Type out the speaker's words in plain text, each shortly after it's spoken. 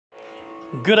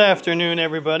Good afternoon,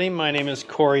 everybody. My name is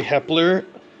Corey Hepler.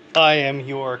 I am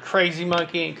your Crazy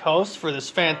Monkey Inc. host for this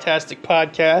fantastic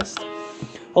podcast.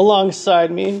 Alongside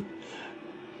me,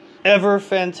 ever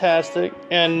fantastic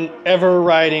and ever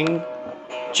writing,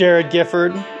 Jared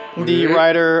Gifford, the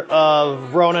writer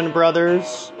of Ronan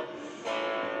Brothers.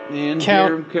 And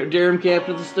Darum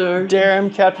Captain of the Stars.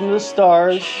 Darum Captain of the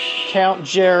Stars. Count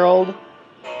Gerald.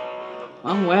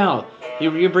 Oh, wow.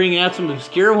 You're bringing out some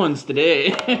obscure ones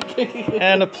today.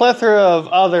 And a plethora of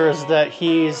others that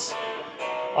he's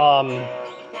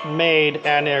made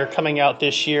and are coming out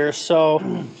this year. So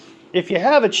if you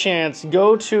have a chance,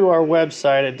 go to our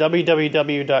website at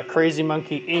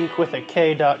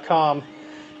www.crazymonkeyinc.com.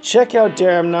 Check out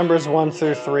Darum numbers 1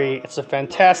 through 3. It's a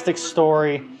fantastic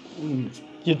story.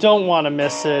 You don't want to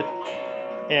miss it.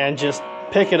 And just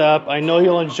pick it up. I know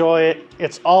you'll enjoy it.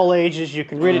 It's all ages. You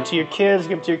can read it to your kids,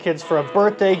 give it to your kids for a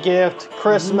birthday gift,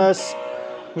 Christmas,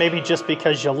 maybe just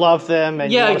because you love them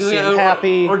and you want to see them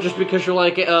happy. Or just because you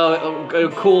like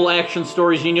cool action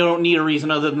stories and you don't need a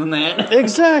reason other than that.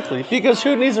 Exactly. Because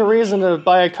who needs a reason to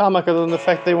buy a comic other than the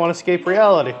fact they want to escape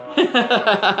reality?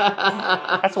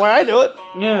 That's why I do it.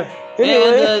 Yeah.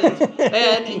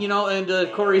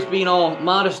 And Corey's being all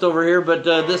modest over here, but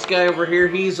this guy over here,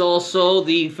 he's also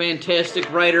the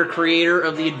fantastic writer, creator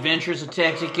of The Adventures of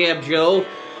Taxi Cab Joe.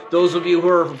 Those of you who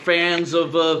are fans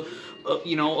of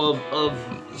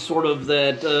sort of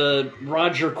that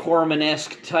Roger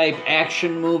Corman-esque type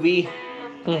action movie,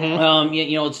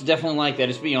 it's definitely like that.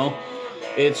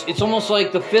 It's almost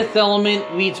like The Fifth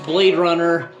Element meets Blade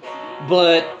Runner,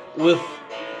 but with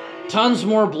tons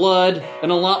more blood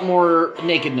and a lot more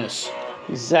nakedness.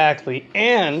 Exactly.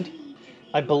 And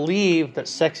I believe that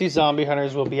Sexy Zombie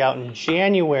Hunters will be out in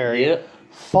January. Yep.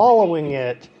 Following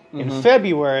it in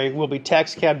February will be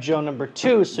Taxi Cab Joe number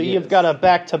 2. So you've got a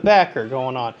back-to-backer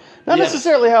going on. Not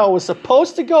necessarily how it was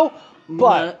supposed to go,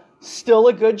 but still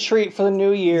a good treat for the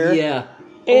new year. Yeah.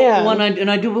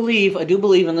 And I do believe,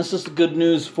 and this is the good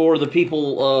news for the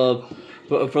people,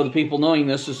 for the people knowing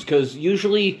this, is because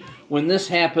usually when this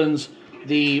happens,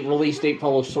 the release date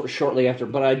follows shortly after.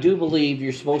 But I do believe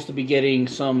you're supposed to be getting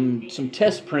some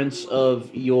test prints of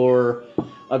your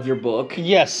book.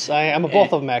 Yes, I am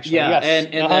both of them actually. Yeah, yes.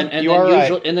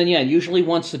 And then usually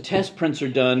once the test prints are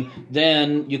done,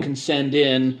 then you can send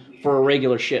in for a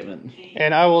regular shipment.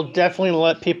 And I will definitely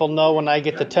let people know when I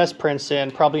get the test prints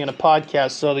in, probably in a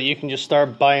podcast, so that you can just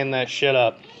start buying that shit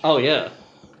up. Oh yeah.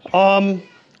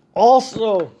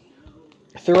 Also,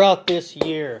 throughout this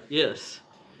year, yes,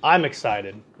 I'm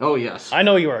excited. Oh yes, I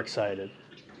know you are excited.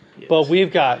 Yes. But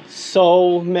we've got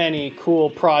so many cool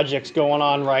projects going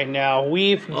on right now.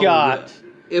 We've got...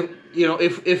 Yeah.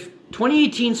 If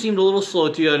 2018 seemed a little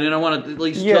slow to you, and I want to at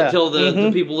least tell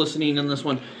the people listening in this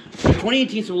one, if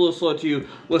 2018 seemed a little slow to you,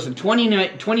 listen,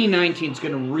 2019 is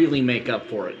going to really make up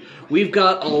for it. We've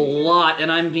got a lot,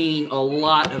 and I mean a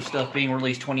lot of stuff being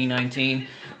released 2019.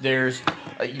 There's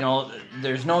no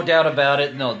doubt about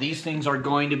it. No, these things are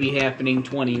going to be happening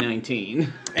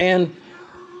 2019. And,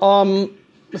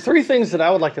 the 3 things that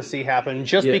I would like to see happen,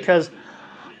 just because,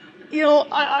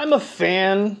 I'm a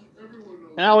fan,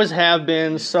 and I always have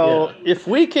been, so if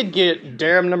we could get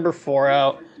Darum number 4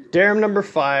 out, Darum number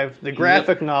 5, the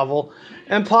graphic novel,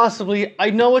 and possibly, I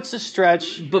know it's a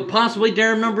stretch, but possibly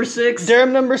Darum number 6?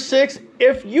 Darum number 6,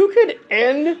 if you could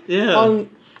end on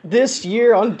this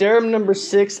year on Darum number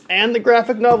 6 and the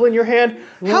graphic novel in your hand,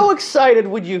 how excited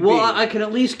would you be? Well, I can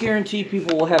at least guarantee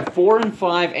people will have 4 and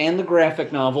 5 and the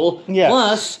graphic novel.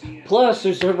 Yes. Plus,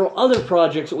 there's several other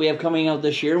projects that we have coming out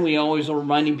this year, and we always are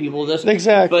reminding people of this.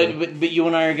 Exactly. But you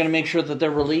and I are going to make sure that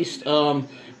they're released.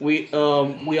 We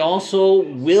also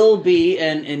will be,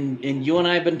 and you and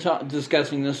I have been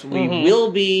discussing this, we will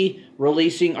be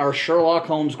releasing our Sherlock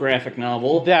Holmes graphic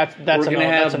novel. That's a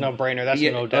no-brainer. That's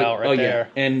no doubt there.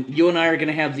 And you and I are going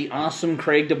to have the awesome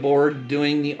Craig DeBoard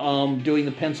doing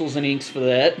the pencils and inks for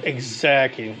that.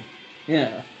 Exactly.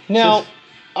 Yeah. Now,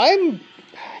 I'm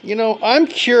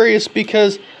curious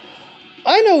because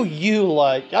I know you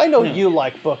like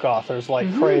book authors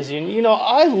like crazy, and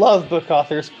I love book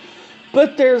authors.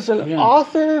 But there's an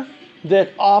author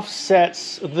that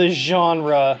offsets the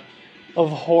genre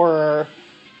of horror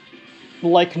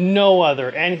like no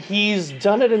other, and he's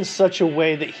done it in such a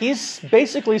way that he's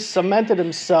basically cemented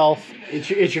himself... It's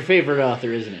your favorite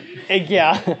author, isn't it?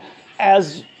 Yeah,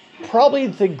 as probably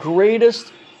the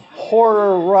greatest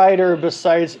horror writer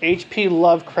besides H.P.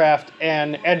 Lovecraft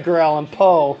and Edgar Allan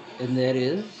Poe. And that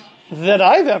is? That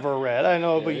I've ever read. I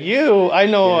know, but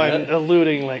I'm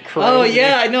alluding like crazy. Oh,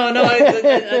 yeah, no,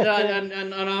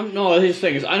 his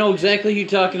thing is, I know exactly who you're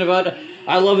talking about.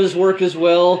 I love his work as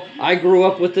well. I grew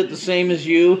up with it the same as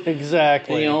you.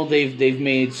 Exactly. You know, they've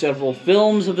made several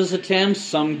films of his attempts,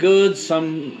 some good,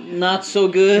 some not so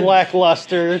good.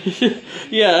 Lackluster.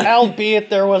 Yeah. Albeit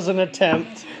there was an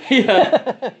attempt.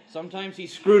 Yeah. Sometimes he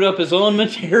screwed up his own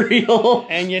material.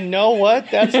 And you know what?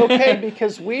 That's okay,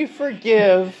 because we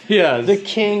forgive the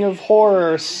king of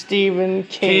horror, Stephen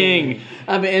King.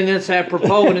 I mean, and it's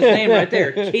apropos in his name right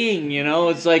there, King. You know,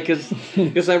 it's like because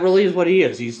that really is what he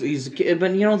is. He's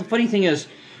but you know the funny thing is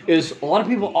a lot of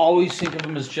people always think of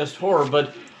him as just horror,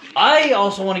 but I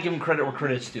also want to give him credit where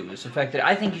credit's due. It's the fact that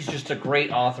I think he's just a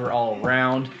great author all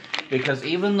around, because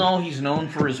even though he's known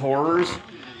for his horrors,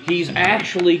 he's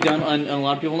actually done, and a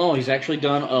lot of people know, he's actually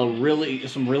done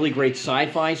some really great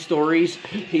sci-fi stories.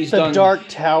 He's done Dark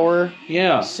Tower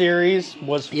series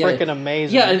was freaking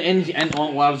amazing. Yeah, and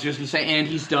well, I was just going to say, and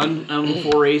he's done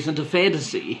forays into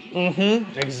fantasy.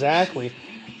 Mm-hmm, exactly.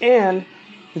 And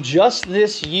just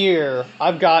this year,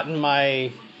 I've gotten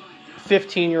my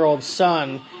 15-year-old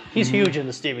son. He's huge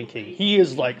into Stephen King. He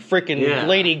is like freaking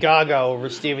Lady Gaga over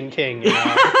Stephen King. You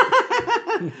know?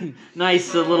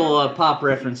 Nice little pop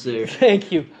reference there.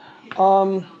 Thank you.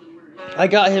 I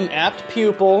got him Apt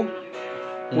Pupil,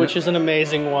 which is an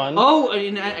amazing one. Oh,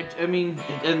 I mean,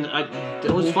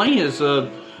 what's funny is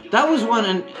that was one,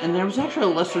 and there was actually a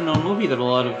lesser-known movie that a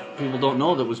lot of people don't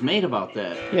know that was made about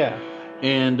that. Yeah.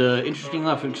 And interesting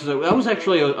enough, because that was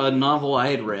actually a novel I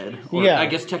had read. Or I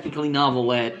guess technically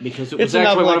novelette, because it was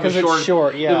actually one of his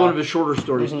one of his shorter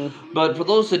stories. Mm-hmm. But for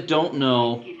those that don't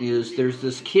know, there's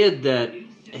this kid that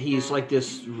he's like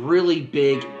this really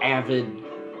big, avid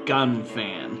gun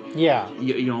fan. Yeah.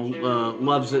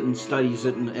 Loves it and studies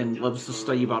it and loves to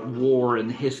study about war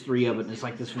and the history of it. And it's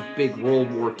like this big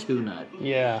World War II nut.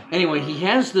 Yeah. Anyway, he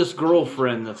has this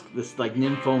girlfriend that's this like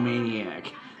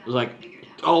nymphomaniac. Like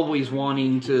always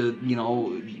wanting to,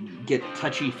 get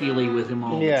touchy-feely with him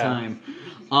all the time.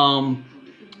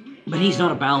 But he's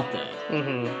not about that.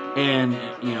 Mm-hmm. And,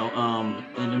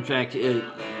 and in fact,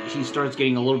 he starts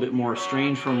getting a little bit more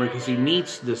estranged from her because he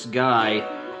meets this guy,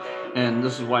 and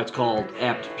this is why it's called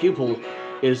Apt Pupil,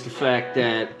 is the fact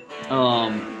that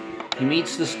he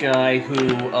meets this guy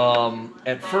who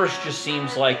at first just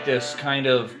seems like this kind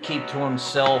of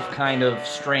keep-to-himself kind of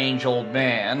strange old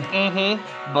man.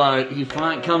 Mm-hmm. But he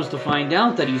comes to find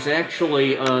out that he's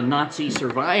actually a Nazi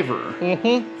survivor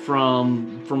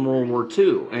from World War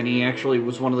II. And he actually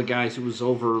was one of the guys who was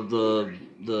over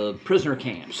the prisoner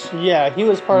camps. Yeah, he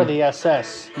was part of the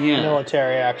SS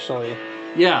military, actually.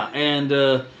 Yeah, and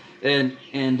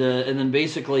then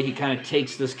basically he kind of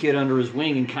takes this kid under his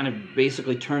wing and kind of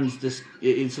basically turns this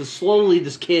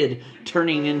kid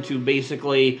turning into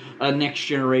basically a next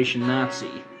generation Nazi.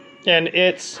 And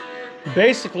it's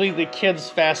basically the kid's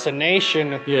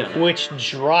fascination which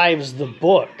drives the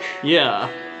book. Yeah.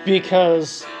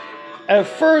 Because at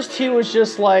first he was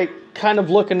just like kind of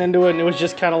looking into it and it was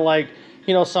just kind of like,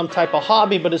 some type of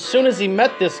hobby, but as soon as he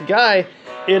met this guy,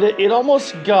 it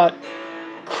almost got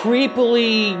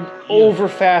creepily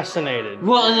over-fascinated.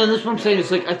 Well, and then that's what I'm saying. It's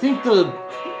like, I think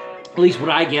at least what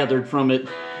I gathered from it,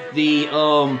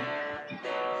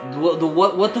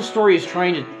 what the story is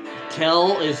trying to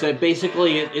tell is that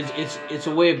basically it's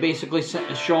a way of basically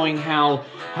showing how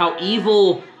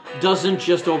evil doesn't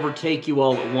just overtake you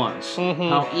all at once. Mm-hmm.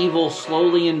 How evil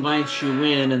slowly invites you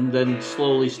in and then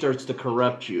slowly starts to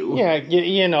corrupt you. Yeah,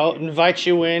 invites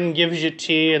you in, gives you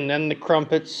tea, and then the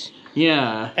crumpets.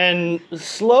 Yeah. And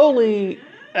slowly,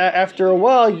 after a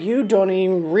while, you don't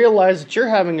even realize that you're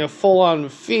having a full-on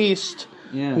feast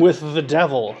with the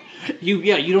devil. You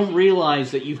don't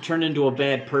realize that you've turned into a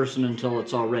bad person until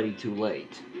it's already too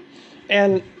late.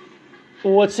 And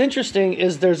what's interesting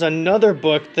is there's another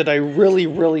book that I really,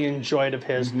 really enjoyed of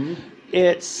his. Mm-hmm.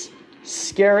 It's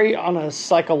scary on a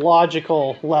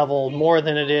psychological level more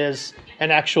than it is an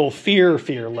actual fear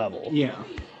level. Yeah.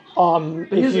 A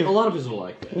lot of his are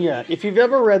like that. Yeah, if you've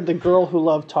ever read The Girl Who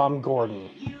Loved Tom Gordon.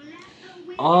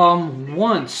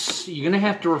 Once. You're going to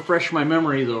have to refresh my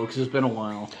memory, though, because it's been a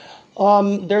while.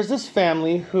 There's this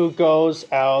family who goes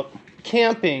out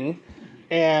camping,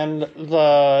 and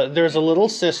there's a little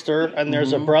sister, and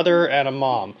there's a brother and a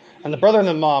mom. And the brother and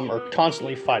the mom are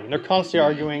constantly fighting. They're constantly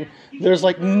arguing. There's,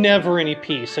 never any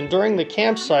peace. And during the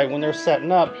campsite, when they're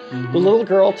setting up, the little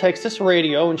girl takes this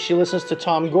radio, and she listens to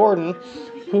Tom Gordon,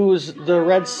 who's the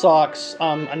Red Sox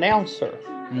announcer.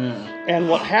 Yeah. And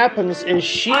what happens is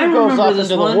she goes off into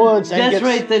the woods and That's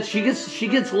right, that she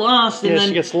gets lost, and then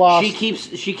she gets lost.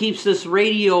 She keeps this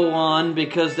radio on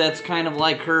because that's kind of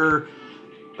like her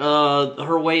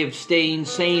way of staying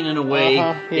sane in a way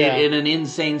in an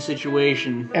insane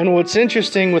situation. And what's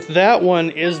interesting with that one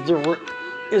is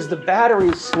is the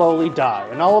batteries slowly die,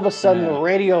 and all of a sudden the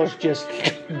radio's just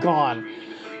gone.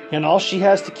 And all she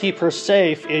has to keep her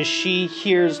safe is she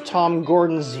hears Tom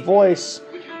Gordon's voice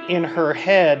in her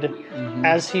head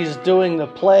as he's doing the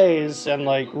plays and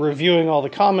like reviewing all the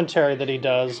commentary that he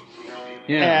does.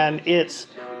 Yeah. And it's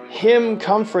him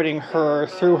comforting her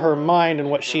through her mind, and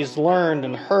what she's learned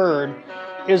and heard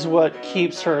is what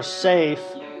keeps her safe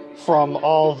from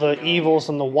all the evils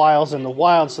and the wiles in the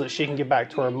wild, so that she can get back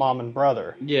to her mom and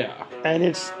brother. Yeah. And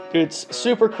it's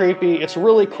super creepy. It's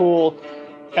really cool.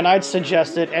 And I'd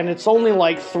suggest it, and it's only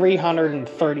like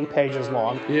 330 pages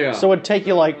long. Yeah. So it'd take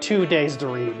you like 2 days to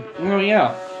read. Oh,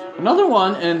 yeah. Another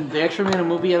one, and they actually made a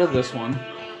movie out of this one.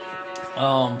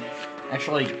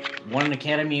 Actually won an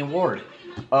Academy Award.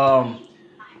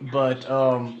 But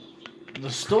the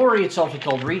story itself is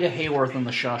called Rita Hayworth and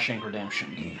the Shawshank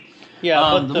Redemption. Yeah,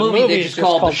 but the movie they just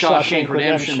called The Shawshank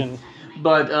Redemption.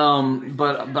 But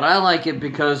I like it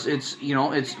because it's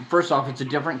first off, it's a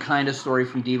different kind of story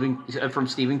from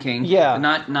Stephen King. Yeah,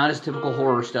 not as typical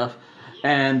horror stuff.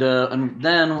 And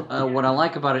then what I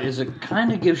like about it is it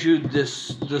kind of gives you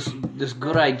this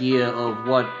good idea of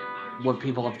what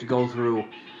people have to go through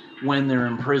when they're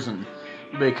in prison,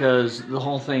 because the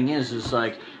whole thing is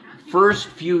like first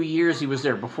few years he was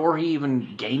there before he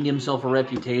even gained himself a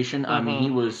reputation. I mean, he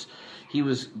was he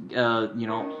was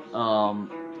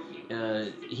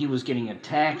getting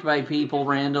attacked by people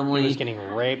randomly. He was getting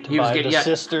raped by the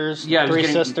sisters. Yeah, three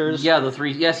sisters. Yeah, the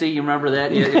three. Yeah, see, you remember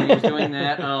that? Yeah, he was doing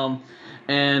that.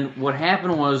 And what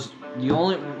happened was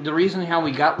the reason how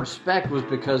he got respect was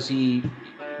because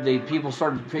people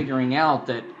started figuring out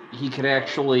that he could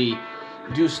actually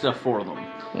do stuff for them.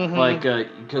 Like,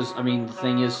 because I mean, the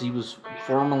thing is, he was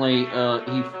formerly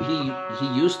he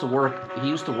used to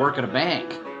work at a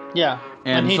bank. Yeah,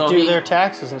 and he'd do their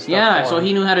taxes and stuff. Yeah, so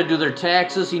he knew how to do their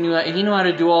taxes. He knew how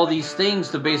to do all these things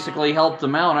to basically help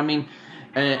them out. I mean,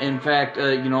 in fact,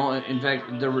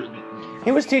 there were.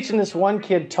 He was teaching this one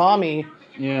kid, Tommy,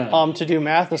 to do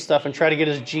math and stuff and try to get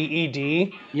his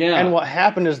GED. Yeah. And what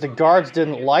happened is the guards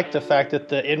didn't like the fact that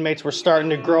the inmates were starting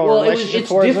to grow a relationship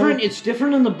towards them. It's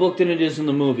different in the book than it is in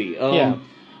the movie.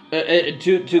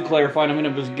 To clarify, I'm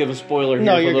going to give a spoiler here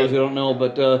for those who don't know,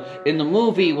 but in the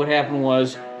movie, what happened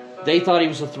was they thought he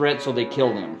was a threat, so they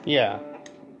killed him. Yeah.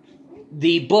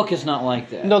 The book is not like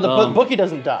that. No, the bookie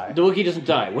doesn't die. The bookie doesn't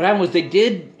die. What happened was they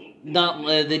did not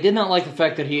like the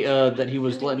fact that he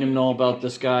was letting him know about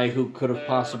this guy who could have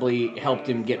possibly helped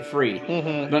him get free.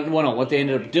 But what they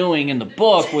ended up doing in the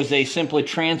book was they simply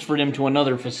transferred him to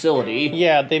another facility.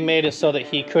 Yeah, they made it so that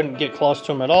he couldn't get close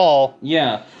to him at all.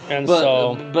 Yeah, but I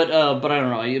don't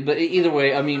know. But either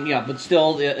way, I mean, yeah, but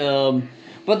still,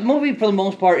 but the movie for the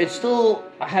most part, it's still,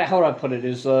 how would I put it?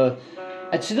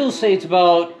 I'd still say it's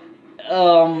about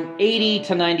 80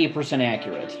 to 90%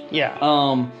 accurate. Yeah.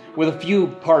 With a few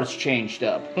parts changed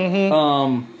up. But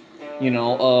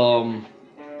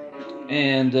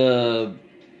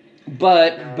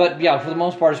yeah, for the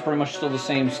most part, it's pretty much still the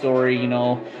same story.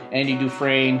 Andy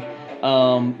Dufresne.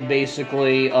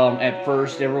 Basically, at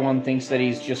first, everyone thinks that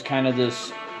he's just kind of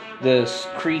this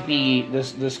creepy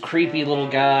little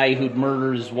guy who'd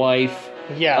murdered his wife.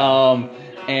 Yeah.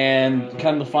 And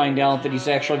come to find out that he's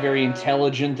actually very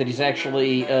intelligent. That he's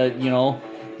actually,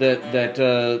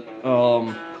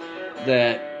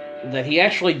 that he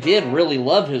actually did really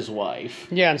love his wife.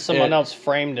 Yeah, and someone else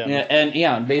framed him.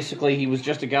 And basically he was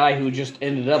just a guy who just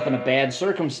ended up in a bad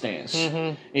circumstance.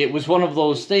 It was one of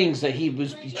those things that he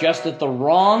was just at the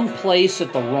wrong place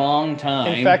at the wrong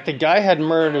time. In fact, the guy had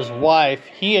murdered his wife.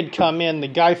 He had come in, the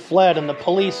guy fled, and the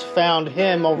police found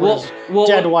him over his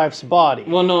dead wife's body.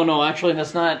 Well, no, actually,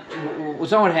 that's not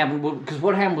what happened. Because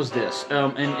what happened was this,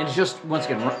 and it's just, once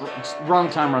again, wrong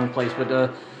time, wrong place,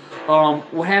 but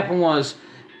what happened was,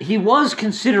 he was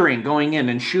considering going in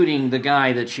and shooting the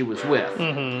guy that she was with. He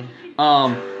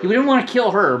didn't want to kill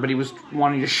her, but he was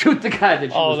wanting to shoot the guy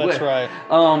that she was with. Oh, that's right.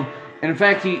 And in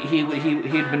fact,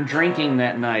 he'd been drinking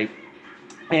that night,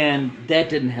 and that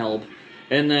didn't help.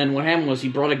 And then what happened was he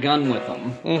brought a gun with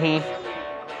him,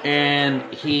 and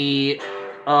he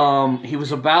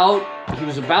was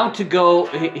about to go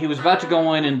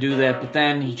in and do that, but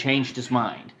then he changed his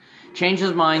mind.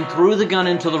 Threw the gun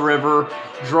into the river,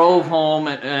 drove home,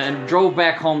 and drove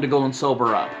back home to go and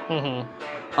sober up.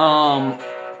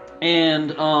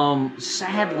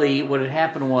 Sadly, what had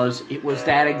happened was, it was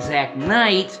that exact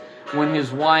night when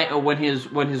his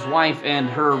wife and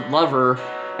her lover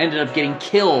ended up getting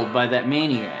killed by that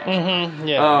maniac.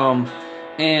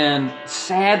 And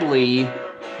sadly,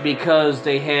 because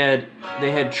they had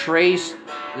traced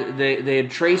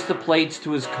the plates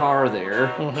to his car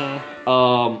there,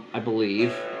 I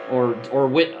believe,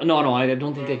 no, I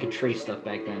don't think they could trace stuff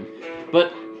back then.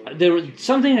 But there was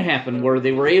something that happened where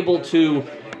they were able to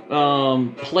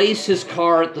place his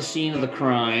car at the scene of the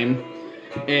crime,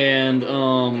 and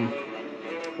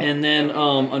then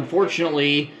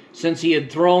unfortunately, since he had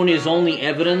thrown his only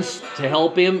evidence to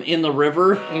help him in the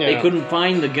river, they couldn't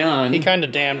find the gun. He kind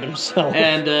of damned himself.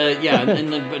 And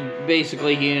but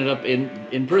basically he ended up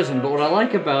in prison. But what I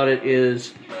like about it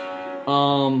is,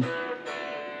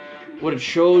 what it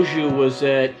shows you was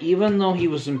that even though he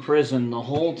was in prison the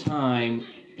whole time,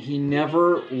 he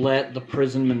never let the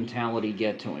prison mentality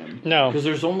get to him. No. Because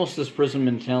there's almost this prison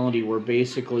mentality where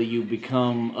basically you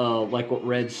become, like what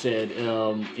Red said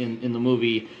in the movie,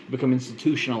 you become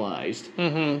institutionalized.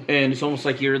 Mm-hmm. And it's almost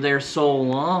like you're there so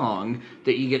long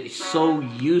that you get so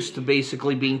used to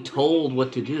basically being told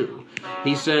what to do.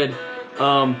 He said,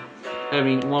 one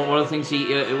of the things he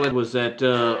was that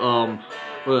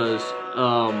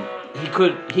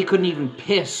he couldn't even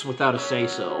piss without a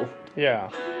say-so.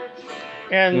 Yeah.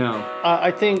 And I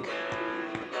think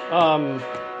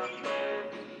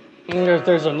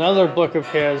there's another book of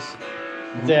his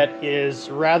that is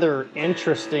rather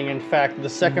interesting. In fact, the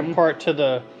second part to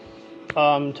the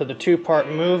 2-part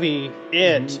movie,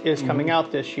 is coming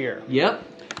out this year. Yep.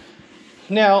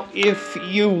 Now, if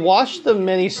you watch the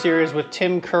miniseries with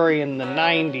Tim Curry in the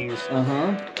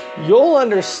 90s, you'll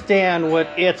understand what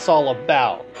it's all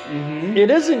about. Mm-hmm.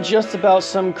 It isn't just about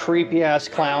some creepy-ass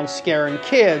clown scaring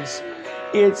kids.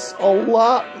 It's a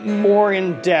lot more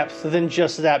in-depth than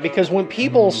just that, because when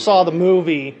people saw the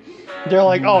movie, they're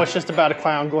like, oh, it's just about a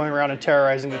clown going around and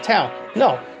terrorizing the town.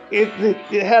 No, it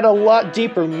had a lot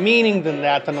deeper meaning than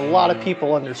that, than a lot of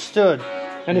people understood.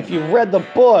 And if you read the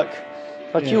book,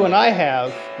 like you and I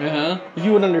have,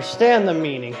 you would understand the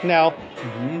meaning. Now,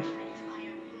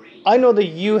 I know that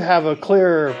you have a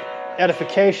clear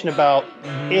edification about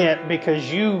it,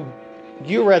 because you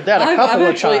read that a couple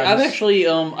of times.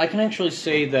 I can actually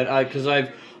say that because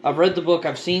I've read the book,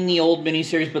 I've seen the old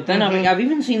miniseries, but then I've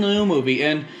even seen the new movie,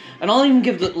 and I'll even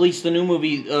give at least the new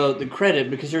movie the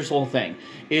credit, because here's the whole thing: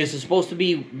 it's supposed to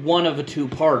be one of a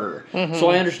 2-parter,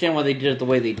 so I understand why they did it the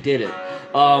way they did it.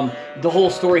 The whole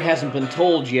story hasn't been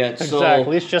told yet,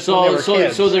 exactly. It's just when they were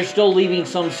kids. So they're still leaving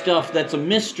some stuff that's a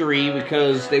mystery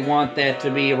because they want that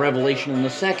to be a revelation in the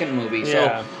second movie.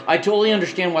 Yeah. So I totally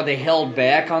understand why they held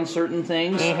back on certain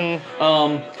things.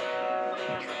 I'll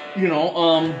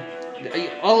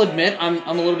admit I'm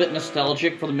a little bit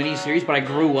nostalgic for the miniseries, but I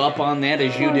grew up on that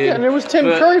as you did. Yeah, and it was Tim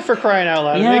Curry, for crying out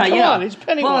loud. Yeah, come on, he's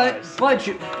Pennywise. But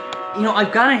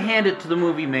I've got to hand it to the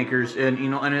movie makers, and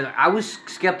I was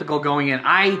skeptical going in.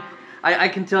 I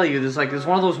can tell you, this is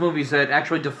one of those movies that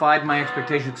actually defied my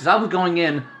expectations, because I was going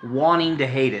in wanting to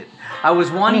hate it. I was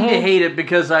wanting to hate it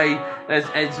because I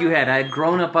had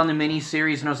grown up on the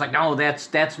miniseries, and I was like, no,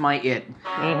 that's my it.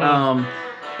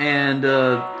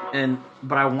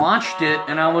 But I watched it,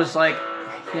 and I was like,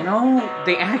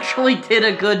 they actually did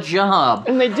a good job.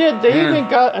 And they did. They even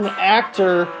got an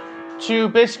actor to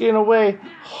basically, in a way,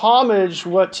 homage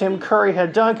what Tim Curry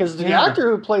had done, because the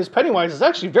actor who plays Pennywise is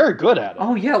actually very good at it.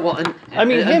 Oh yeah, well, him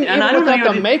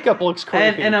without the makeup looks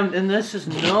creepy. And this is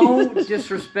no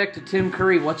disrespect to Tim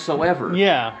Curry whatsoever.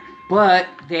 Yeah. But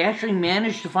they actually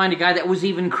managed to find a guy that was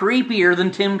even creepier than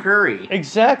Tim Curry.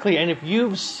 Exactly, and if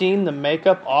you've seen the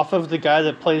makeup off of the guy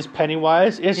that plays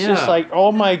Pennywise, it's just like,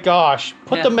 oh my gosh,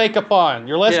 put the makeup on.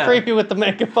 You're less creepy with the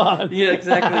makeup on. Yeah,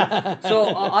 exactly.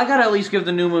 So I gotta at least give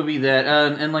the new movie that.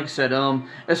 And like I said,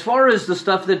 as far as the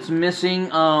stuff that's missing,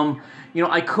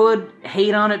 I could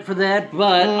hate on it for that,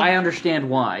 but I understand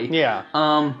why.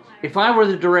 Yeah. If I were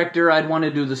the director, I'd want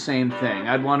to do the same thing.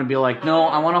 I'd want to be like, no,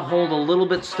 I want to hold a little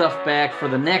bit stuff back for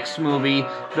the next movie,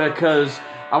 because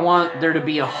I want there to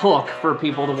be a hook for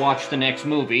people to watch the next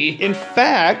movie. In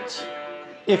fact,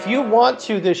 if you want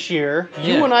to this year,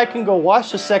 you and I can go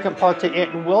watch the second part to it,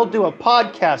 and we'll do a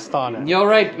podcast on it. You're all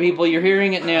right, people. You're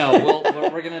hearing it now.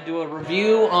 We're going to do a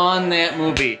review on that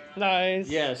movie. Nice.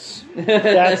 Yes.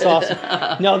 That's awesome.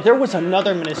 Now, there was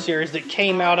another miniseries that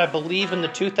came out, I believe, in the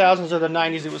 2000s or the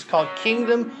 90s. It was called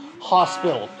Kingdom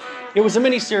Hospital. It was a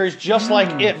miniseries just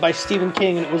like it by Stephen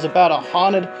King, and it was about a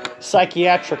haunted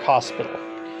psychiatric hospital.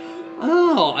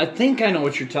 Oh, I think I know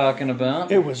what you're talking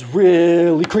about. It was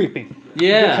really creepy.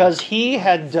 Yeah. Because he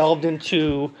had delved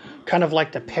into kind of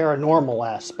like the paranormal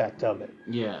aspect of it.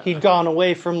 Yeah. He'd gone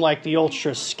away from like the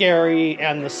ultra scary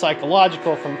and the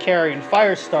psychological from Carrie and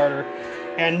Firestarter,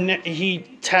 and he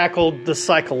tackled the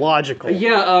psychological.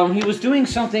 Yeah, he was doing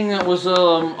something that was a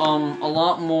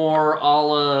lot more a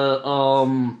la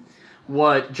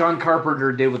what John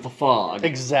Carpenter did with The Fog.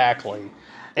 Exactly.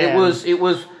 It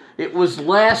was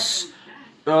less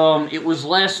it was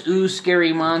less ooh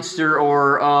scary monster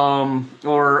or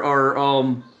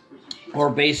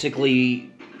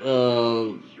basically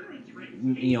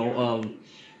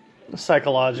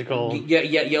psychological.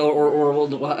 Yeah,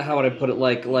 or how would I put it?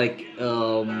 Like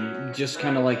just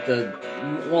kind of like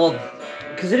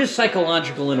because it is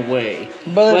psychological in a way,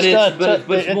 but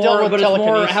it's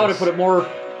more how would I put it?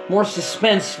 More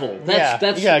suspenseful. That's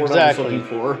what exactly. I was looking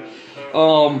for.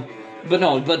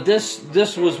 But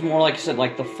this was more like I said,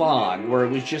 like The Fog, where it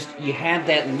was just you had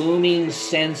that looming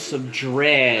sense of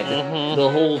dread the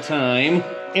whole time.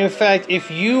 In fact, if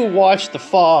you watch The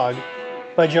Fog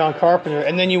by John Carpenter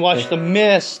and then you watch The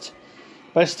Mist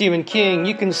by Stephen King,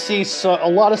 you can see a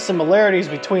lot of similarities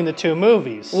between the two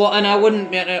movies. Well, and I wouldn't.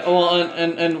 Because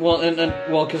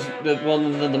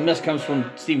the Mist comes from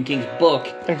Stephen King's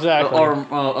book, exactly,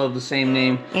 of the same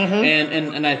name,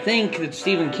 and I think that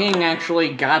Stephen King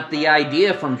actually got the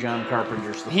idea from John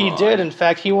Carpenter's The Fog. He did. In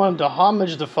fact, he wanted to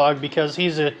homage The Fog because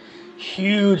he's a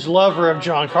huge lover of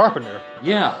John Carpenter.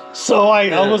 Yeah. So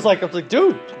I was like,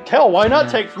 dude, hell, why not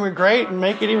take from your great and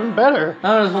make it even better?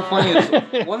 What's so funny is,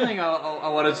 one thing I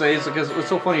want to say is, because what's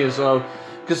so funny is,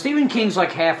 because Stephen King's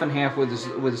like half and half with his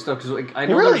stuff. Cause like, I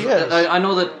know he really is. I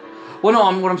know that. Well,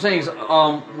 no, what I'm saying is,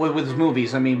 with his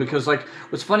movies, I mean, because like,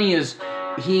 what's funny is,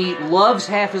 he loves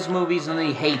half his movies and then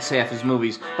he hates half his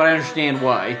movies, but I understand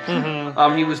why.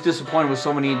 He was disappointed with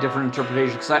so many different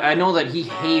interpretations. Cause I know that he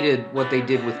hated what they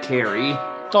did with Carrie.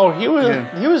 Oh, he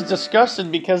was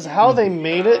disgusted because how they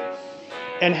made it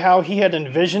and how he had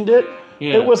envisioned it.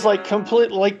 Yeah. It was like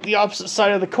like the opposite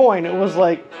side of the coin. It was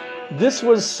like, this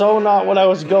was so not what I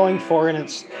was going for, and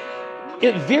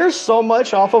it veers so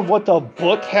much off of what the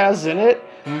book has in it.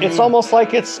 It's almost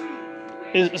like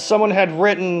someone had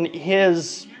written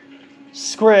his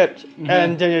script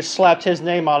and they just slapped his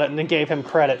name on it and then gave him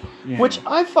credit, which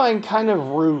I find kind of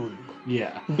rude.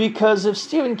 Yeah. Because if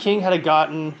Stephen King had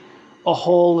gotten a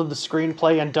hold of the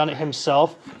screenplay and done it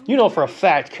himself, you know for a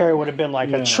fact Carrie would have been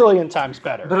like a trillion times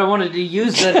better. But I wanted to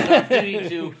use that opportunity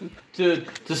to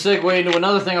segue into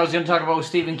another thing I was going to talk about with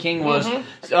Stephen King was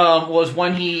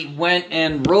when he went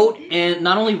and wrote, and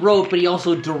not only wrote, but he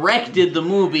also directed the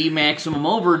movie Maximum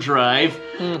Overdrive.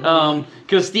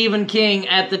 Because Stephen King,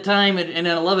 at the time, and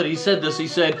I love it, he said this, he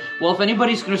said, well, if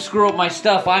anybody's going to screw up my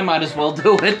stuff, I might as well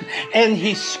do it. And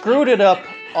he screwed it up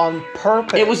on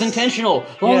purpose. It was intentional.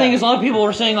 The only thing is, a lot of people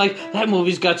were saying, like, that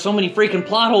movie's got so many freaking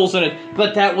plot holes in it,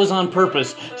 but that was on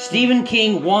purpose. Stephen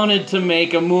King wanted to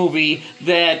make a movie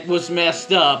that was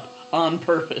messed up on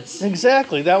purpose.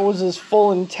 Exactly. That was his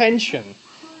full intention.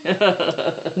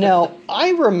 Now, I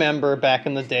remember back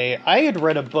in the day, I had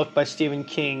read a book by Stephen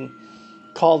King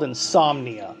called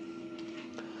Insomnia.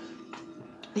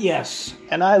 Yes.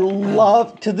 And I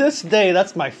love, to this day,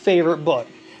 that's my favorite book.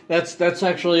 That's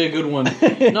actually a good one.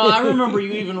 No, I remember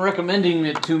you even recommending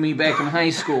it to me back in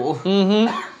high school. And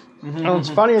it's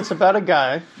funny, it's about a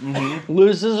guy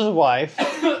loses his wife,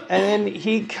 and then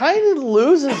he kind of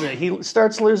loses it. He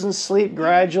starts losing sleep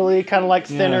gradually, kind of like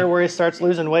Thinner, where he starts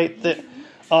losing weight. But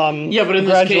in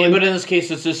this case,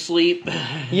 it's his sleep.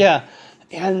 Yeah,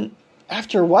 and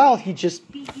after a while, he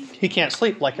can't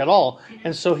sleep like at all,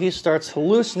 and so he starts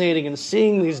hallucinating and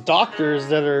seeing these doctors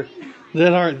that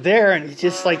aren't there, and it's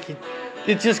just like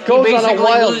it just goes on a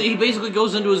wild. He basically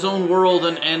goes into his own world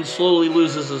and slowly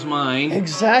loses his mind.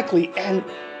 Exactly, and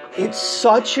it's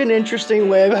such an interesting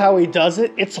way of how he does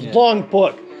it. It's a long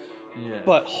book,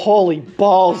 but holy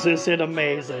balls, is it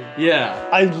amazing! Yeah,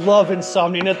 I love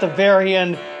Insomnia, and at the very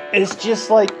end, it's just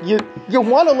like you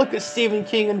want to look at Stephen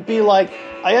King and be like,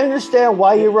 I understand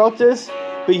why you wrote this,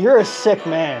 but you're a sick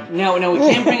man. No, we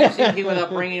can't bring up Stephen King without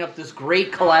bringing up this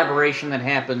great collaboration that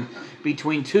happened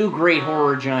between two great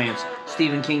horror giants,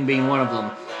 Stephen King being one of them.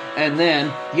 And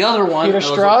then the other one... Peter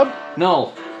Straub?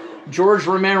 No. George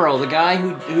Romero, the guy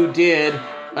who did,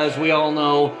 as we all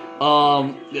know,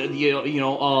 Night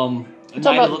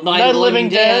of the Living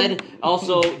Dead.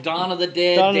 Also Dawn of the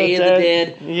Dead, Day of the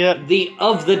Dead. Yep. The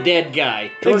Of the Dead guy.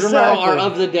 George Romero, our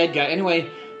Of the Dead guy. Anyway...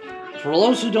 For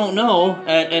those who don't know,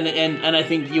 and I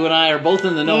think you and I are both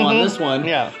in the know on this one,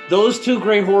 those two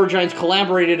great horror giants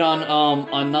collaborated on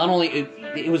not only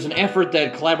it was an effort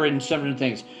that collaborated in several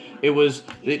things. It was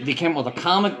they came up with a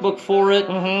comic book for it,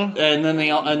 and then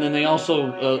they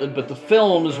also but the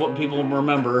film is what people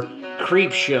remember,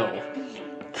 Creepshow.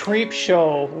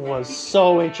 Creepshow was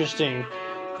so interesting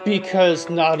because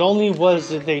not only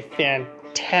was it a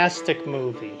fantastic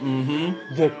movie,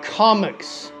 the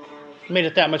comics made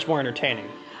it that much more entertaining.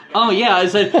 Oh yeah, I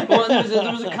said there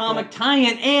was a comic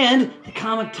tie-in, and the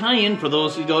comic tie-in for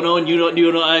those who don't know, and you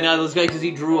know, I know this guy because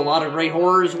he drew a lot of great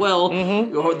horror as well.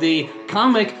 Mm-hmm. The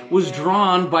comic was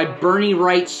drawn by Bernie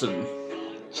Wrightson.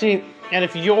 See, and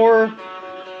if you're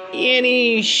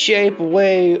any shape,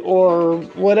 way, or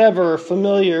whatever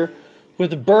familiar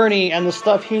with Bernie and the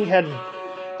stuff he had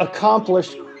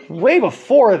accomplished way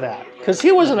before that, because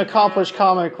he was an accomplished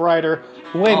comic writer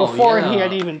way before he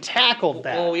had even tackled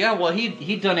that. Oh yeah, well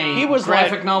he'd done a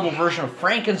graphic novel version of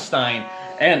Frankenstein,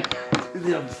 and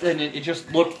it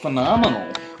just looked phenomenal.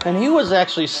 And he was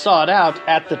actually sought out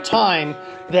at the time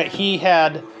that he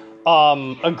had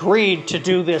agreed to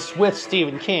do this with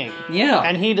Stephen King. Yeah.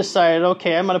 And he decided,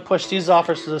 okay, I'm going to push these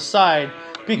offers to the side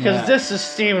because this is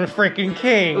Stephen freaking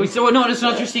King. So no, it's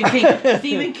not just Stephen King.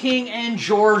 Stephen King and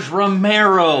George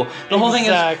Romero. The whole thing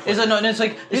is it's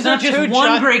like it's not just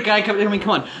one great guy. I mean,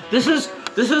 come on. This is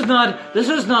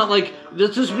not like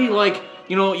this is be like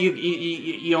you know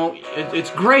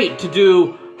it's great to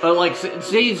do. Like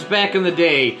say it's back in the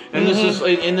day, and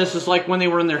this is like when they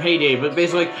were in their heyday. But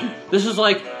basically, this is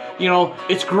like you know,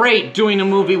 it's great doing a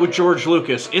movie with George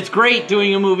Lucas. It's great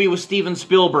doing a movie with Steven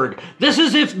Spielberg. This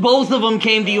is if both of them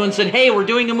came to you and said, "Hey, we're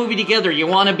doing a movie together. You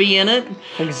want to be in it?"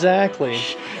 Exactly.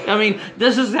 I mean,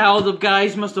 this is how the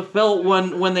guys must have felt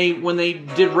when they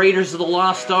did Raiders of the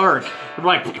Lost Ark. They're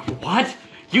like, "What?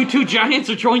 You two giants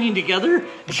are joining together?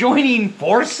 Joining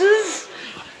forces?"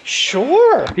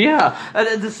 Sure. Yeah,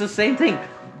 it's the same thing.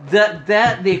 That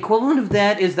the equivalent of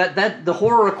that is that the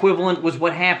horror equivalent was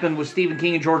what happened with Stephen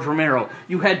King and George Romero.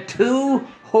 You had two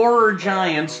horror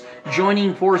giants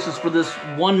joining forces for this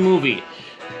one movie.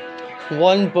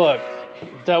 One book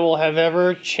that will have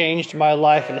ever changed my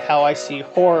life and how I see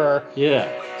horror. Yeah.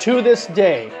 To this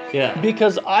day. Yeah.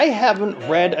 Because I haven't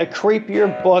read a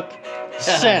creepier book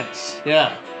since.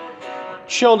 Yeah.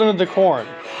 Children of the Corn.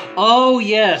 Oh,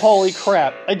 yes. Holy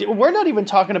crap. We're not even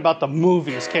talking about the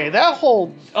movies, okay? That whole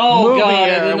movie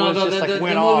era was just like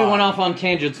went off. The movie went off on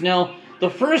tangents. Now, the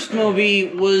first movie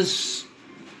was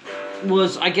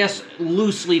I guess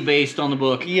loosely based on the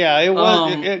book. Yeah, it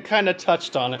was. It kind of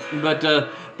touched on it. But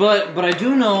I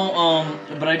do know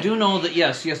that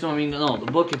yes. No, I mean no.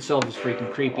 The book itself is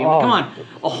freaking creepy. I mean, come on,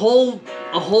 a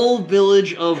whole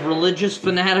village of religious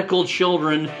fanatical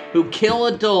children who kill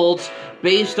adults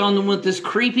based on what this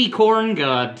creepy corn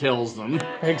god tells them.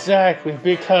 Exactly,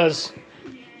 because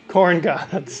corn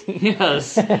gods.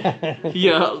 Yes.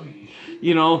 Yeah.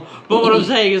 You know, but what I'm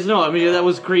saying is, no, I mean, that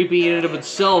was creepy in and of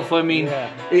itself. I mean,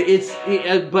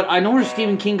 but I know where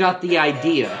Stephen King got the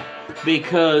idea,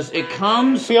 because it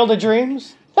comes... Field of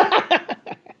Dreams?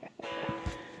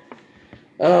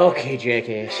 Okay,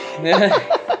 jackass.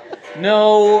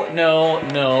 No.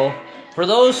 For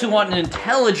those who want an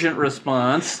intelligent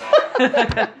response...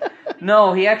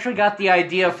 No, he actually got the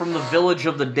idea from the Village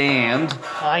of the Damned.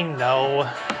 I know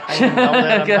that.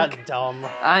 I'm not dumb.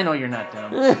 I know you're not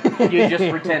dumb. You just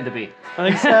pretend to be.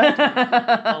 Exactly.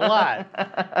 A lot.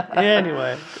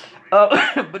 Anyway.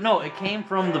 But no, it came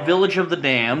from the Village of the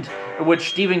Damned,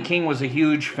 which Stephen King was a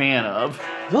huge fan of.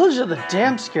 Village of the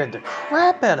Damned scared the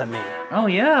crap out of me. Oh,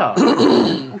 yeah.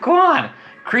 Come on.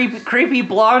 Creepy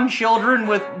blonde children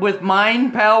with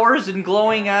mind powers and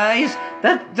glowing eyes.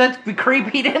 That's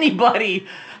creepy to anybody.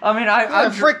 I mean,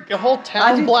 the whole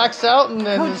town blacks out, and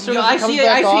then as soon as it comes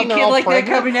back on, I see a kid like that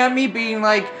coming at me, being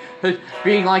like,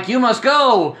 "You must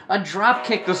go." I drop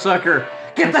kick the sucker.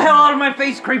 Get the hell out of my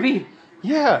face, creepy.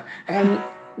 Yeah, and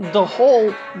the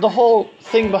whole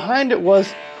thing behind it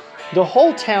was the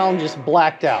whole town just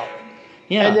blacked out.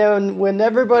 Yeah. And then when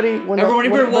everybody woke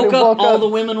up, all the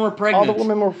women were pregnant. All the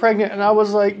women were pregnant, and I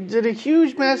was like, did a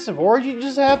huge, massive orgy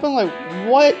just happen? Like,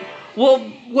 what? Well,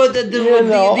 the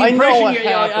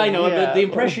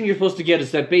impression you're supposed to get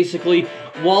is that basically,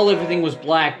 while everything was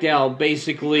blacked out,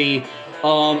 basically,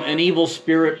 an evil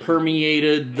spirit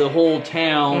permeated the whole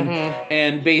town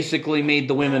and basically made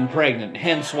the women pregnant.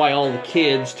 Hence why all the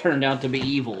kids turned out to be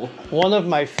evil. One of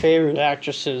my favorite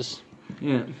actresses.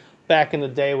 Yeah. Back in the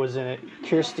day was in it,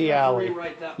 Kirstie Alley.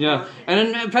 Yeah,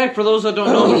 and in fact, for those that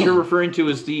don't know, what you're referring to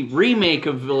is the remake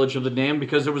of Village of the Damned,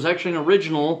 because there was actually an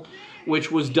original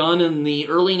which was done in the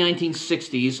early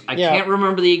 1960s. I can't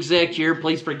remember the exact year,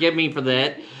 please forgive me for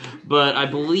that, but I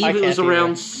believe it was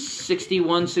around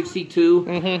 61, 62.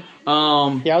 Yeah,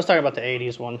 I was talking about the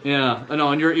 80s one. Yeah, I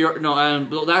know, and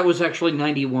that was actually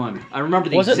 91. I remember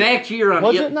the exact year.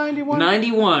 Was it 91?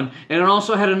 91, and it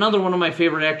also had another one of my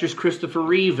favorite actors, Christopher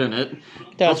Reeve, in it.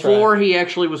 That's before right. he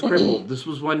actually was crippled. This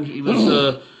was when he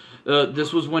was.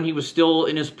 This was when he was still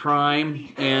in his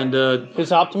prime, and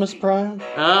his Optimus Prime.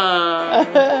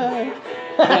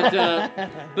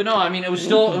 But no, I mean, it was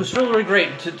still really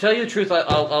great. To tell you the truth, I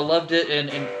loved it,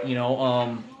 and you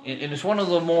know, and it's one of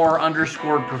the more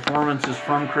underscored performances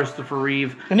from Christopher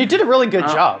Reeve. And he did a really good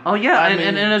job. Oh yeah,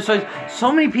 and it's like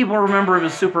so many people remember him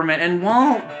as Superman, and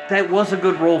while that was a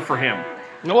good role for him,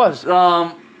 it was.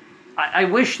 I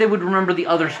wish they would remember the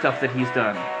other stuff that he's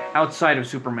done outside of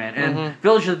Superman, and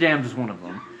Village of the Damned is one of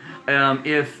them.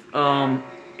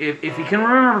 If you can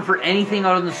remember for anything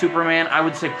other than Superman, I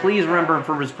would say please remember him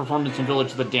for his performance in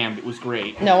Village of the Damned. It was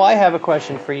great. Now I have a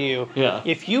question for you. Yeah.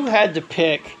 If you had to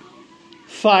pick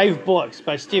 5 books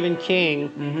by Stephen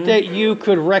King that you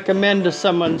could recommend to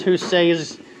someone who, say,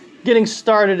 is getting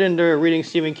started into reading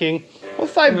Stephen King, what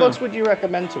 5 books would you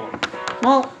recommend to them?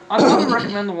 Well, I would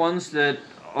recommend the ones that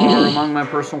are among my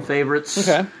personal favorites.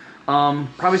 Okay.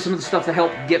 Probably some of the stuff that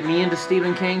helped get me into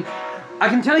Stephen King. I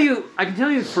can tell you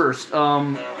first.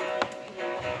 Well,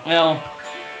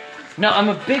 now I'm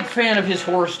a big fan of his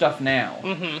horror stuff now.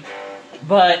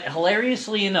 But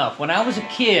hilariously enough, when I was a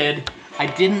kid, I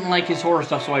didn't like his horror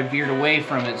stuff, so I veered away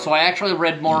from it. So I actually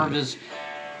read more of his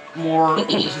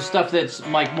stuff that's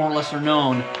like more or less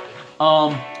known.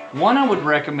 One I would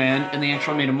recommend, and they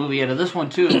actually made a movie out of this one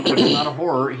too, but it's not a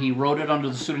horror. He wrote it under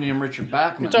the pseudonym Richard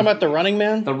Bachman. You're talking about The Running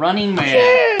Man? The Running Man.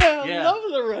 Yeah, I love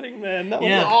The Running Man. That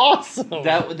was awesome.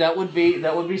 That would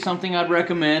be something I'd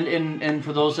recommend. And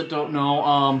for those that don't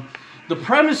know, the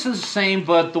premise is the same,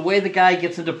 but the way the guy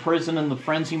gets into prison and the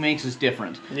friends he makes is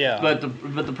different. Yeah. But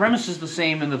the premise is the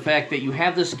same in the fact that you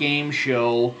have this game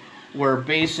show where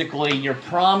basically you're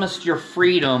promised your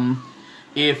freedom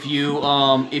if you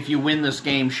win this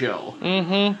game show.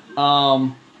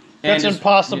 That's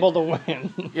impossible to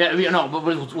win. Yeah, you know, but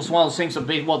it's one of those things of,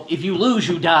 well, if you lose,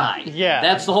 you die. Yeah.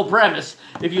 That's the whole premise.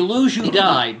 If you lose, you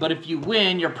die. But if you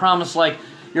win, you're promised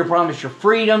your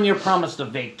freedom, you're promised a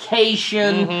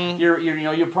vacation,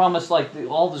 you're promised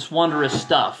all this wondrous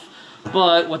stuff.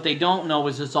 But what they don't know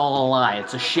is it's all a lie.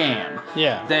 It's a sham.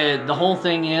 Yeah. The whole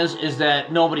thing is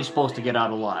that nobody's supposed to get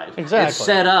out alive. Exactly. It's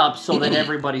set up so that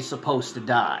everybody's supposed to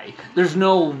die. There's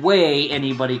no way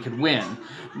anybody could win.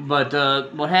 But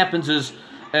what happens is,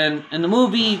 and the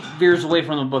movie veers away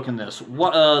from the book in this.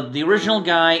 The original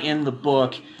guy in the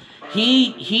book,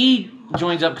 he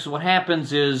joins up because what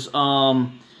happens is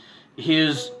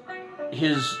his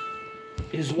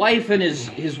wife and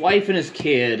his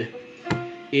kid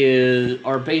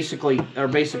are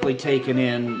basically taken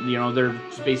in. You know, they're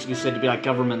basically said to be like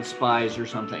government spies or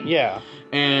something. Yeah.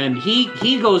 And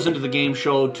he goes into the game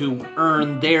show to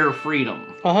earn their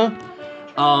freedom.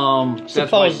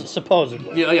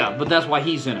 Supposedly. Yeah, but that's why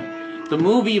he's in it. The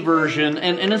movie version,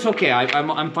 and it's okay.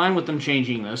 I'm fine with them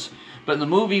changing this. But in the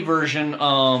movie version,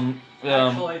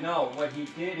 actually, no. What he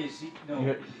did is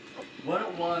what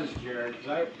it was, Jared.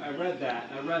 Because I read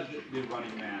that. I read the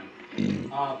Running Man.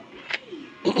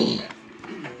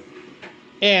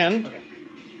 And okay.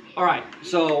 All right,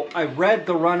 so I read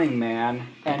The Running Man,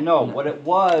 and no, what it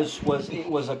was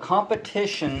a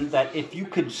competition that if you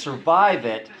could survive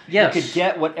it, yes, you could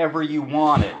get whatever you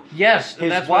wanted. Yes, his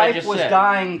that's wife what I just was said.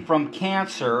 Dying from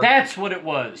cancer. That's what it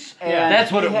was. And that's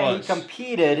what it was. He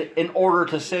competed in order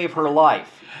to save her life.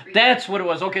 That's what it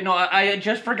was. Okay, no, I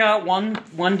just forgot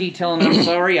one detail, and I'm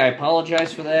sorry. I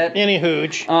apologize for that. Any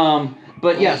hooch.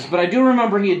 But I do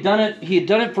remember he had done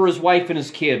it for his wife and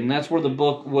his kid, and that's where the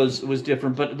book was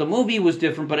different. But the movie was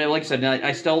different. But like I said,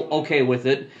 I still okay with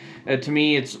it. To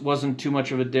me, it wasn't too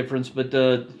much of a difference. But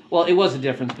it was a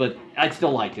difference, but I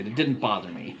still liked it. It didn't bother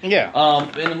me. Yeah.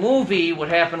 In the movie, what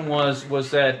happened was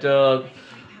that the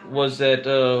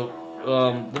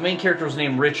main character was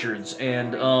named Richards,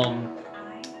 and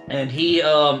he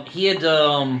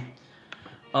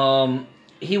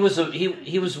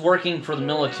was working for the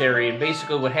military, and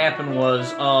basically what happened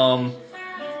was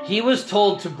he was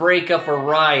told to break up a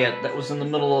riot that was in the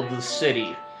middle of the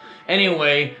city.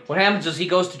 Anyway, what happens is he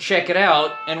goes to check it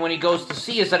out, and when he goes to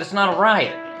see is that it's not a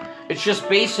riot. It's just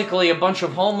basically a bunch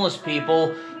of homeless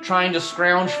people trying to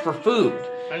scrounge for food.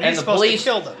 And the police to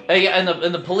kill them.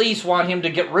 And the police want him to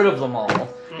get rid of them all.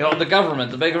 You know, the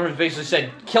government basically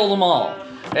said, kill them all.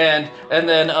 And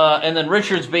then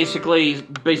Richards basically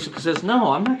says,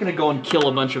 no, I'm not going to go and kill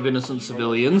a bunch of innocent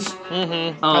civilians.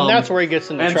 And that's where he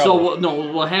gets into trouble. And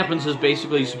so, what happens is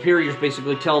basically superiors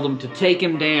basically tell them to take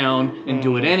him down and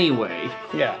do it anyway.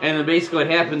 Yeah. And then basically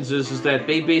what happens is that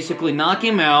they basically knock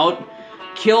him out,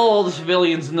 kill all the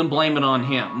civilians, and then blame it on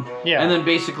him. Yeah. And then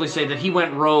basically say that he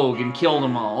went rogue and killed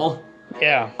them all.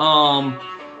 Yeah.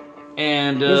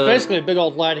 And it was basically a big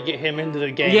old lie to get him into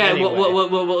the game. Yeah, anyway.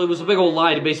 well, it was a big old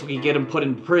lie to basically get him put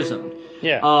in prison.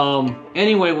 Yeah.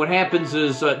 Anyway, what happens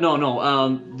is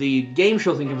the game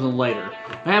show thing comes in later.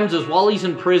 What happens is while he's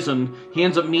in prison, he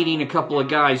ends up meeting a couple of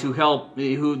guys who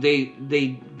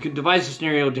they could devise a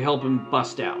scenario to help him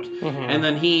bust out, and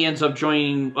then he ends up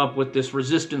joining up with this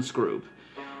resistance group.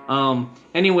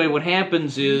 Anyway, what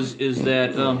happens is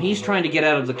that he's trying to get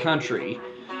out of the country.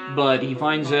 But he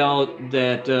finds out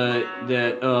that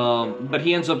but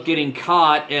he ends up getting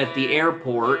caught at the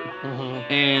airport,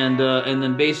 and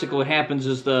then basically what happens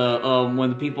is when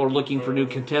the people are looking for new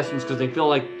contestants because they feel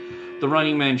like the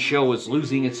Running Man show is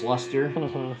losing its luster,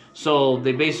 so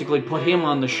they basically put him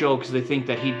on the show because they think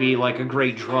that he'd be like a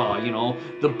great draw,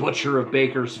 the Butcher of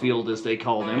Bakersfield as they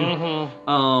called him.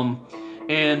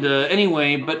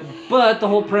 Anyway, but the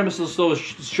whole premise of the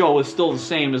show is still the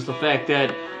same as the fact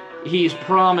that he's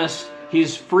promised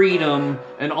his freedom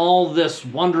and all this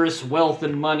wondrous wealth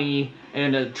and money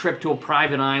and a trip to a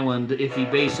private island if he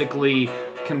basically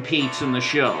competes in the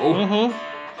show.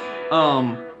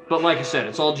 But like I said,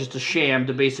 it's all just a sham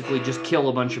to basically just kill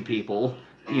a bunch of people,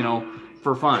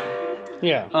 for fun.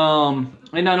 Yeah.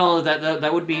 And not all of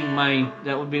that would be my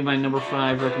number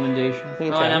 5 recommendation. Okay.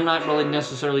 And I'm not really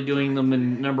necessarily doing them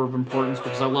in number of importance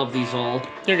because I love these all.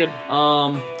 You're good.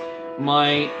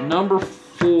 My number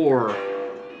 4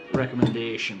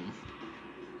 recommendation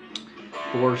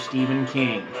for Stephen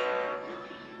King.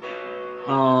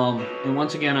 And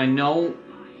once again, I know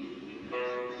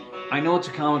it's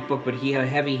a comic book, but he had a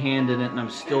heavy hand in it, and I'm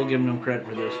still giving him credit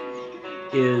for this.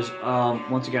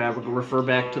 Once again, I would refer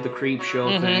back to the Creep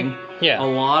Show thing. Yeah. A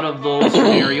lot of those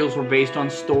scenarios were based on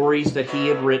stories that he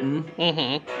had written.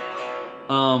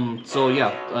 So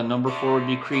yeah, number 4 would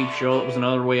be Creep Show. It was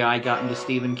another way I got into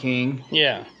Stephen King.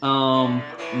 Yeah.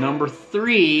 Number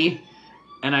 3,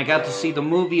 and I got to see the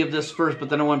movie of this first, but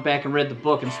then I went back and read the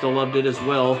book and still loved it as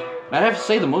well. I'd have to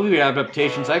say the movie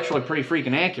adaptation's actually pretty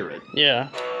freaking accurate. Yeah.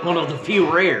 One of the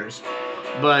few rares.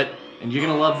 And you're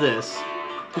gonna love this.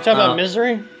 You talking about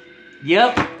Misery?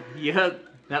 Yep.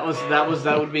 That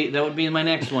would be my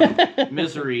next one.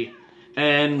 Misery.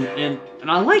 And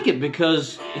I like it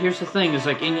because here's the thing, is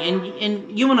like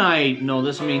and you and I know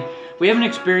this, I mean, we haven't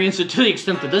experienced it to the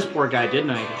extent that this poor guy did,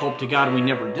 and I hope to God we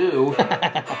never do.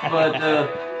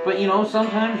 But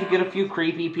sometimes you get a few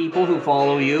creepy people who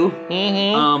follow you.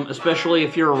 Especially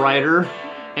if you're a writer.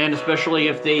 And especially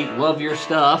if they love your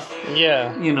stuff.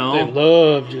 Yeah. They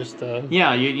love your stuff.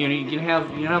 Yeah, you can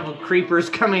have creepers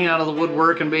coming out of the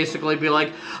woodwork and basically be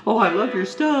like, "Oh, I love your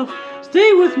stuff.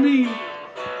 Stay with me.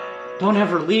 Don't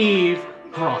ever leave,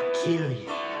 or I'll kill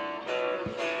you."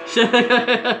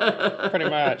 Pretty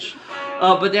much.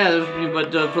 But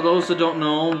for those that don't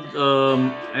know,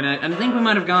 and I think we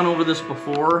might have gone over this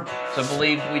before, so I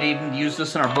believe we'd even used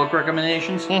this in our book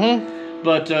recommendations.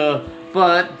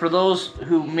 But for those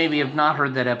who maybe have not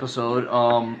heard that episode,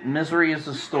 Misery is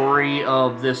the story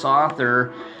of this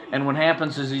author, and what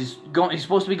happens is he's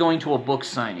supposed to be going to a book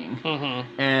signing,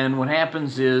 and what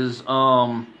happens is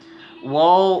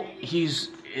while he's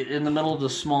in the middle of the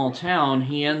small town,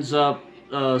 he ends up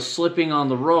slipping on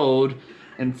the road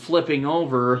and flipping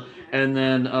over, and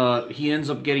then he ends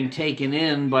up getting taken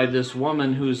in by this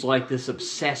woman who's like this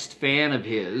obsessed fan of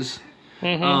his,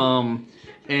 And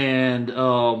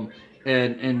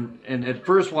at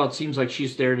first, while it seems like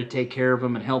she's there to take care of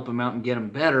him and help him out and get him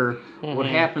better, what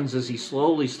happens is he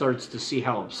slowly starts to see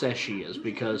how obsessed she is,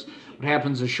 because what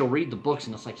happens is she'll read the books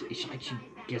and it's like she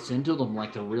gets into them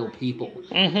like they're real people.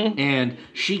 And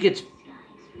she gets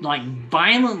like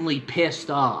violently pissed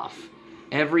off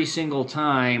every single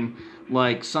time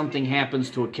like something happens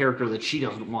to a character that she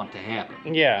doesn't want to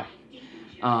happen. Yeah.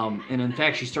 And in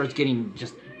fact, she starts getting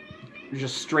just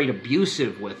straight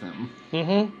abusive with him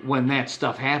when that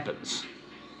stuff happens.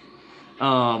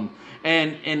 And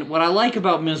what I like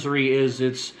about Misery is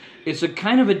it's a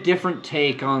kind of a different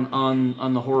take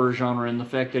on the horror genre, and the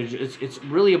fact that it's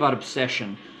really about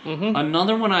obsession.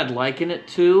 Another one I'd liken it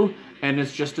to, and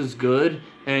it's just as good,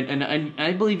 and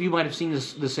I believe you might have seen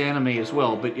this anime as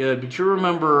well, but you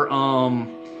remember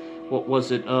what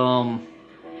was it? I'm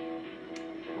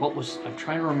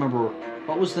trying to remember.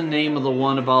 What was the name of the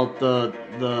one about the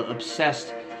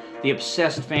obsessed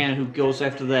fan who goes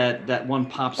after that one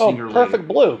pop singer? Oh, Perfect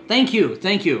Blue. Thank you.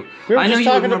 We were just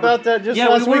talking about that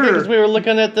last week because we were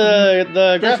looking at the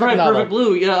graphic novel. Perfect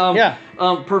Blue. Yeah.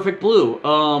 Perfect Blue.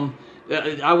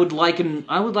 I would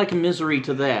liken Misery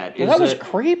to that. Well, that was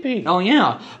creepy. Oh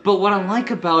yeah, but what I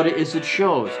like about it is it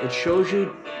shows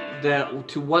you that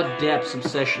to what depths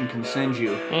obsession can send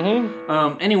you.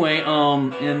 Anyway,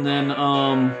 and then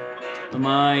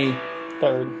my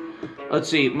third. let's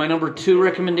see. My number 2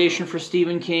 recommendation for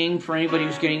Stephen King, for anybody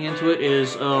who's getting into it,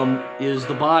 is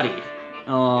The Body.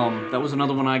 That was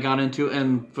another one I got into.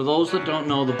 And for those that don't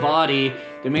know, The Body,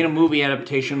 they made a movie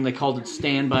adaptation. They called it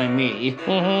Stand By Me.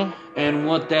 Mm-hmm. And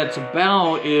what that's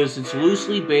about is it's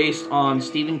loosely based on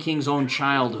Stephen King's own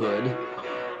childhood.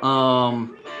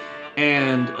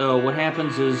 And what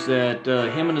happens is that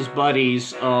him and his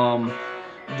buddies,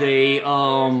 they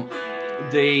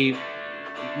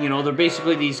they're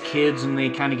basically these kids, and they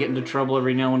kind of get into trouble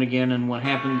every now and again. And what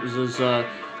happens is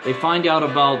they find out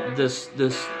about this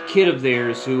kid of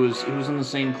theirs who was in the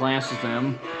same class as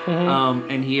them,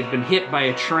 and he had been hit by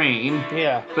a train.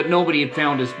 Yeah. But nobody had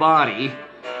found his body.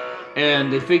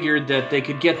 And they figured that they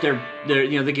could get their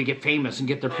they could get famous and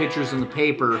get their pictures in the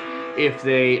paper if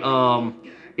they found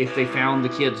the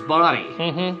kid's body.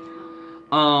 Mm-hmm.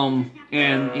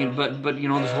 But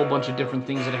there's a whole bunch of different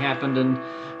things that happened, and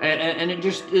it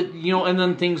just and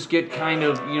then things get kind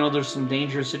of there's some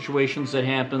dangerous situations that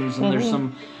happens, and there's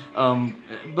some.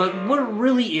 But what it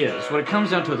really is, what it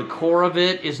comes down to, the core of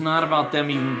it is not about them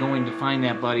even going to find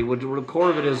that body. What the core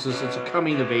of it is it's a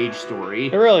coming of age story.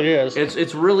 It really is.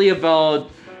 It's really about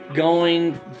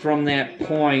going from that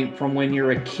point, from when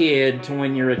you're a kid to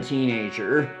when you're a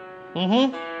teenager.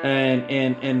 Mm-hmm.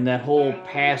 And that whole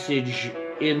passage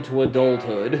into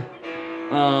adulthood.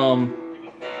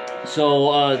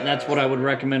 So that's what I would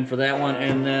recommend for that one.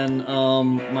 And then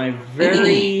my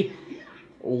very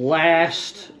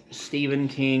last Stephen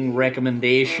King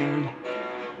recommendation.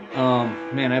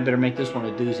 Man, I better make this one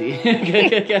a doozy.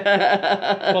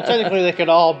 Well, technically they could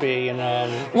all be,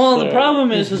 Well, the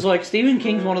problem is like Stephen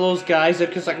King's one of those guys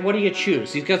that, cause like, what do you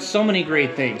choose? He's got so many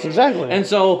great things. Exactly. And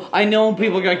so I know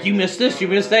people are like, you missed this, you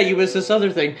missed that, you missed this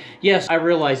other thing. Yes, I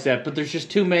realize that, but there's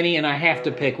just too many, and I have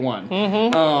to pick one.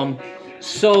 Mm-hmm.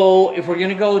 So if we're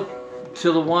gonna go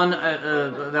to the one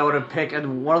that I would have picked,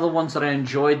 and one of the ones that I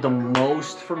enjoyed the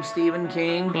most from Stephen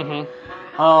King,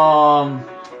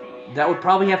 that would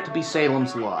probably have to be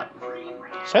Salem's Lot.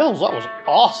 Salem's Lot was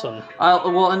awesome.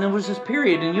 Well, and there was this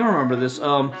period, and you remember this.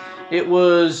 It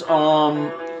was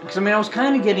because I was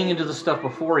kind of getting into the stuff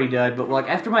before he died, but like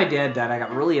after my dad died, I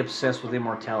got really obsessed with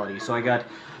immortality. So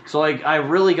I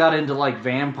really got into like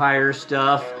vampire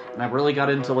stuff, and I really got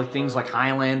into like things like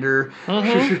Highlander.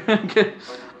 And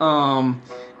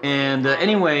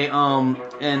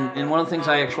one of the things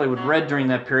I actually read during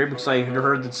that period, because I had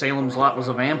heard that Salem's Lot was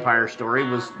a vampire story,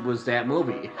 was that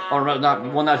movie. Or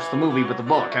not just the movie, but the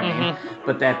book,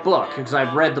 but that book. Because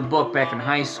I'd read the book back in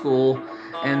high school,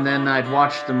 and then I'd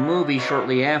watched the movie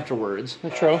shortly afterwards.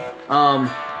 True.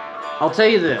 I'll tell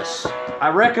you this. I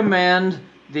recommend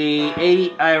the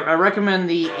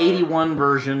 81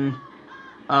 version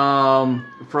from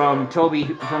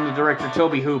the director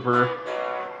Tobe Hooper,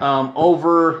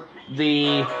 over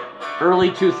the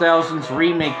early 2000s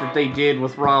remake that they did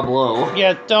with Rob Lowe.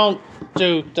 Yeah, don't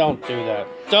do that. Don't do that.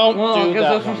 Because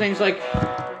that's one thing. Like,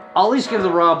 I'll at least give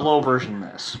the Rob Lowe version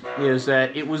this. Is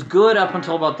that it was good up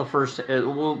until about the first,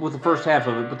 with the first half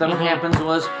of it. But then what happens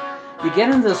was, you get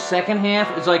into the second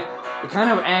half. It's like it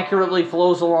kind of accurately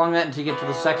flows along that until you get to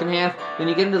the second half. Then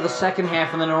you get into the second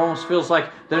half, and then it almost feels like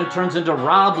then it turns into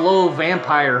Rob Lowe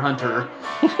Vampire Hunter.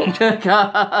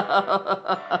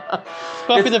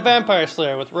 Buffy the Vampire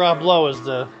Slayer with Rob Lowe as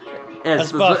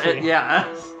Buffy. Yeah.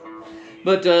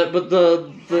 But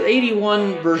the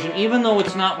 81 version, even though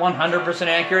it's not 100%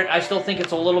 accurate, I still think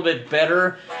it's a little bit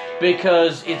better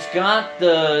because it's got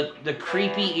the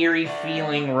creepy, eerie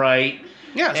feeling right.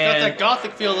 Yeah, it's got that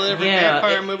gothic feel that every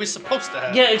vampire movie's supposed to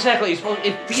have. Yeah, exactly.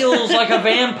 It feels like a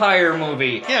vampire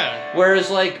movie. Yeah. Whereas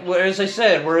like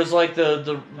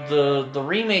the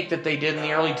remake that they did in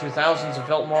the early 2000s, it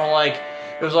felt more like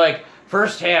it was like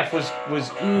first half was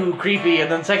ooh creepy,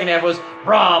 and then second half was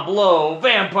Rob Lowe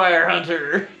Vampire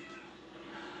Hunter.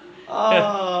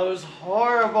 Oh, it was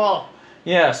horrible.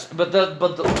 Yes, but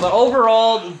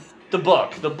overall. The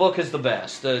book is the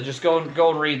best. Just go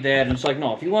and read that. And it's like,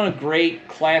 no, if you want a great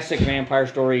classic vampire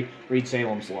story, read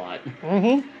Salem's Lot.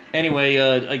 Mm-hmm. Anyway,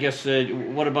 I guess,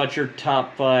 what about your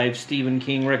top 5 Stephen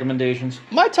King recommendations?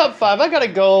 My top 5, I gotta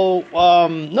go,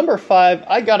 number 5,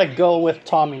 I gotta go with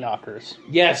Tommyknockers.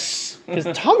 Yes! Because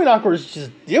Tommyknockers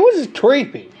it was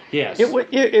creepy. Yes.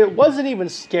 It wasn't even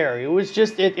scary. It was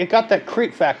just, it got that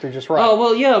creep factor just right. Oh,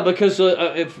 well, yeah, because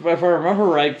if I remember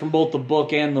right, from both the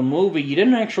book and the movie, you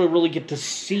didn't actually really get to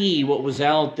see what was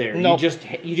out there. Nope.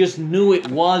 You just knew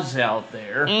it was out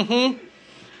there. Mm-hmm.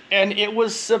 And it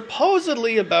was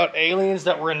supposedly about aliens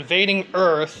that were invading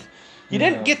Earth. You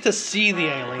didn't get to see the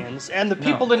aliens, and the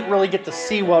people didn't really get to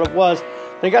see what it was.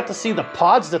 They got to see the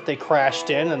pods that they crashed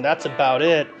in, and that's about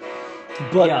it.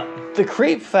 But the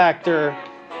creep factor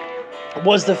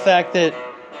was the fact that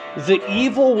the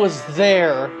evil was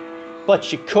there,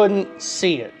 but you couldn't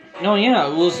see it. No, yeah,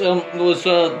 it was almost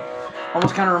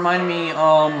kind of reminded me,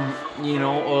 you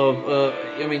know, of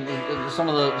I mean, some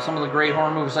of the great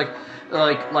horror movies like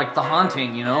The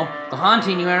Haunting. You know, The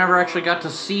Haunting. You never actually got to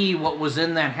see what was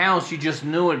in that house. You just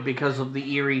knew it because of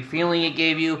the eerie feeling it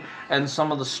gave you and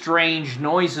some of the strange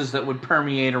noises that would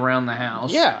permeate around the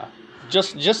house. Yeah,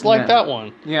 just like that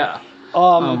one. Yeah.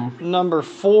 Number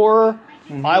 4,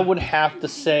 I would have to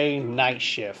say Night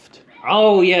Shift.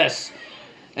 Oh yes,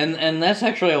 and that's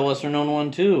actually a lesser known one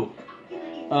too.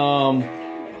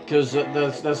 Because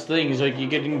that's the thing is like you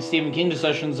get in Stephen King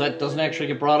discussions that doesn't actually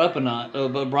get brought up a lot.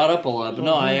 But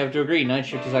no, I have to agree. Night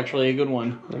Shift is actually a good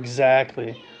one.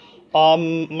 Exactly.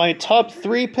 My top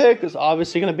 3 pick is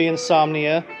obviously going to be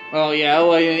Insomnia. Oh yeah,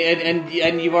 well,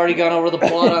 and you've already gone over the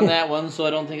plot on that one, so I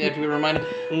don't think I have to be reminded.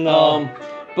 No.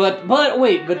 But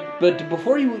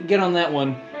before you get on that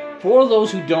one, for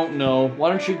those who don't know, why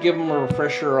don't you give them a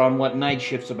refresher on what Night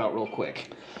Shift's about real quick?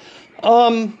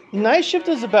 Night Shift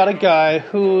is about a guy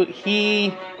who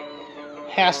he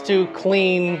has to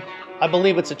clean, I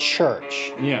believe it's a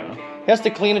church. Yeah. He has to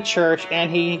clean a church, and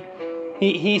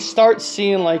he starts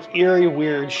seeing like eerie,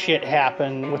 weird shit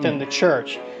happen within the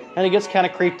church. And he gets kind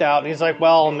of creeped out, and he's like,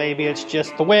 well, maybe it's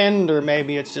just the wind, or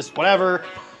maybe it's just whatever.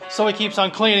 So he keeps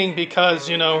on cleaning because,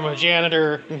 you know, I'm a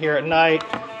janitor, I'm here at night,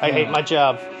 I hate my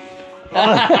job.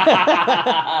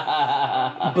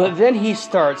 But then he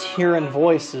starts hearing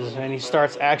voices, and he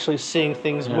starts actually seeing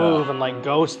things move, and like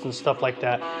ghosts and stuff like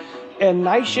that. And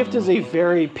Night Shift is a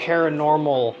very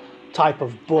paranormal type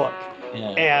of book.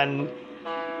 Yeah. And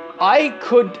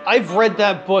I've read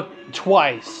that book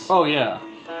twice. Oh yeah.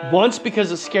 Once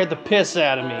because it scared the piss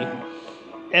out of me,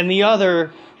 and the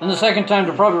other... And the second time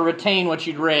to probably retain what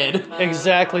you'd read.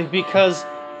 Exactly, because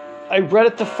I read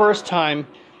it the first time,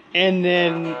 and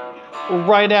then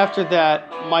right after that,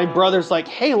 my brother's like,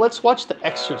 hey, let's watch The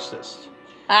Exorcist.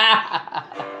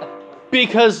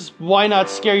 Because why not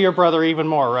scare your brother even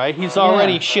more, right? He's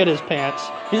already shit his pants.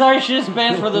 He's already shit his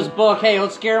pants for this book. Hey,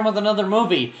 let's scare him with another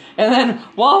movie. And then,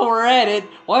 while we're at it,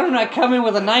 why don't I come in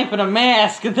with a knife and a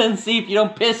mask and then see if you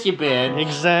don't piss your bed?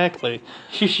 Exactly.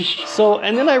 So,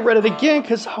 and then I read it again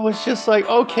because I was just like,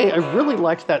 okay, I really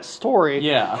liked that story.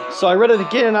 Yeah. So I read it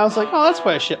again and I was like, oh, that's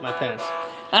why I shit my pants.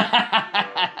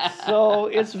 So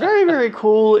it's very, very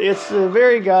cool. It's a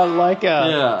very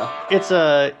it's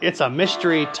a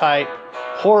mystery type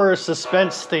horror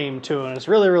suspense theme to it, and it's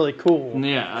really, really cool.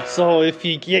 Yeah. So if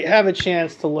you have a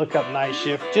chance to look up Night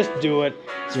Shift, just do it.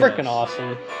 It's freaking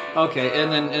awesome. Okay,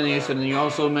 and then you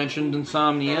also mentioned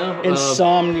Insomnia.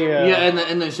 Insomnia. And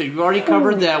then so you've already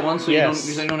covered that one, so you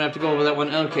don't have to go over that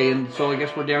one. Okay, and so I guess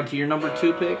we're down to your number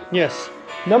 2 pick. Yes,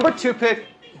 number 2 pick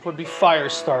would be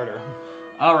Firestarter.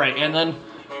 All right, and then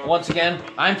once again,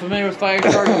 I'm familiar with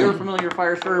Firestarter. You're familiar with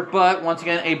Firestarter, but once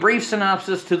again, a brief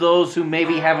synopsis to those who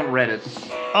maybe haven't read it.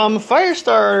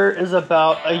 Firestarter is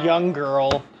about a young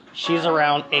girl. She's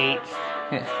around 8,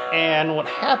 and what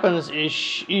happens is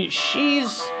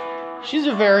she's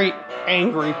a very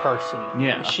angry person.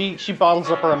 Yeah. She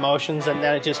bottles up her emotions, and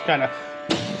then it just kind of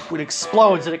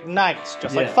explodes. It ignites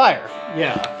just like fire.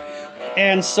 Yeah.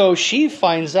 And so she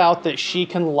finds out that she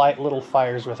can light little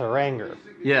fires with her anger.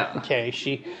 Yeah. Okay,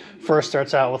 she first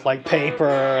starts out with like paper,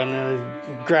 and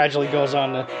then gradually goes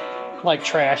on to like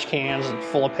trash cans and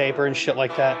full of paper and shit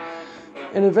like that.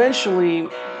 And eventually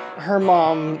her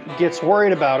mom gets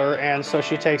worried about her, and so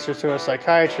she takes her to a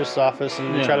psychiatrist's office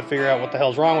and they try to figure out what the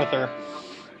hell's wrong with her.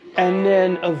 And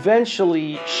then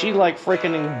eventually she like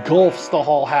freaking engulfs the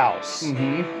whole house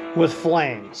with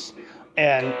flames.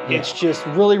 And it's just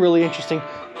really, really interesting.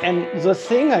 And the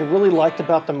thing I really liked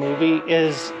about the movie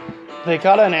is they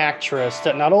got an actress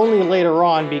that not only later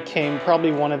on became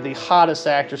probably one of the hottest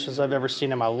actresses I've ever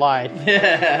seen in my life,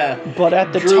 but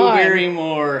at the Drew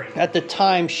Barrymore. At the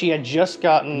time, she had just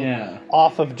gotten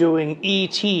off of doing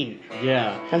E.T.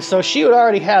 Yeah. And so she had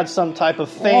already had some type of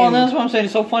fame. Well, and that's what I'm saying.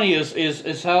 It's so funny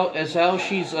is how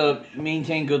she's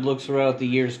maintained good looks throughout the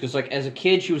years. Because like as a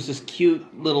kid, she was this cute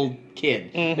little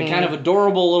kid, the kind of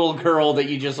adorable little girl that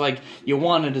you just like you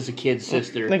wanted as a kid's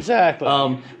sister. Exactly.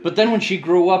 But then when she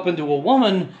grew up into a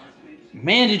woman,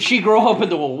 man, did she grow up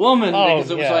into a woman? Oh,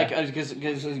 because it was like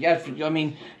I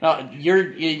mean,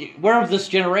 we're of this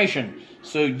generation.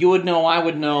 So you would know, I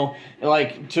would know,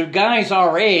 like, to guys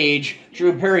our age,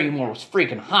 Drew Barrymore was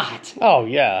freaking hot. Oh,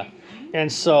 yeah.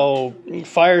 And so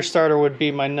Firestarter would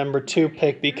be my number 2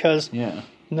 pick because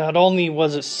not only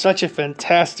was it such a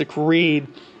fantastic read,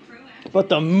 but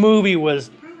the movie was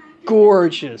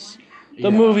gorgeous.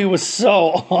 The movie was so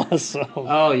awesome.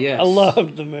 Oh, yes. I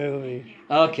loved the movie.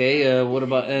 Okay, what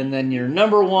about... And then your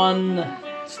number one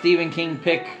Stephen King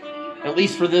pick, at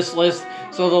least for this list,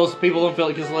 so those people don't feel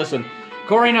like... Because listen,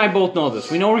 Corey and I both know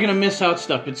this. We know we're going to miss out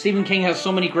stuff, but Stephen King has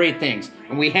so many great things,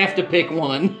 and we have to pick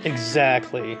one.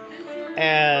 Exactly.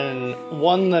 And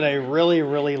one that I really,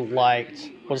 really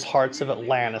liked was Hearts of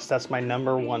Atlantis. That's my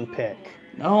number one pick.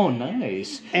 Oh,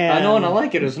 nice. And I know, and I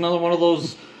like it. It's another one of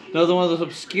those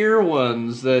obscure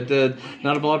ones that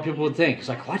not a lot of people would think. It's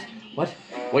like, what?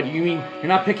 What, you mean you're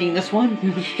not picking this one?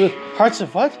 Hearts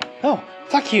of what? Oh,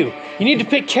 fuck you. You need to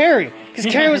pick Carrie, because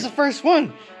Carrie was the first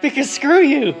one. Because screw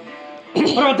you.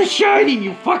 What about The Shining,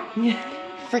 you fuck?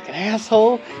 Freaking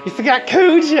asshole. You forgot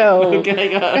Cujo.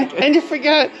 Okay. And you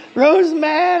forgot Rose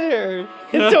Madder.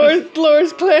 And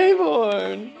Dolores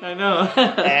Claiborne. I know.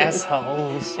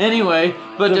 Assholes. Anyway,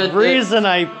 but... The reason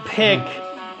I pick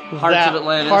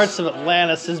Hearts of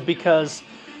Atlantis is because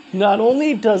not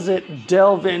only does it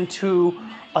delve into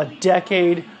a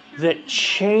decade that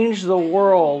changed the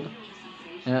world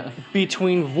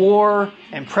between war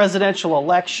and presidential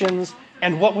elections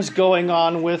and what was going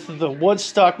on with the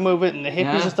Woodstock movement and the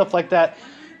hippies and stuff like that,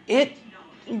 it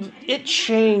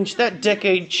changed, that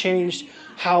decade changed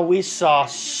how we saw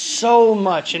so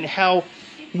much and how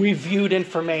we viewed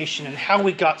information and how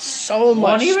we got so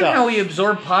much and even stuff. how we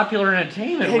absorbed popular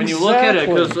entertainment when you look at it,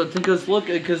 because look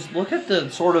at the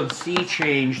sort of sea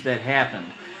change that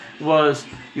happened. Was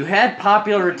you had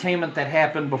popular entertainment that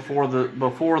happened before the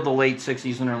late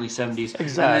 60s and early 70s,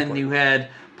 exactly, and then you had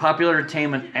popular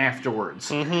entertainment afterwards.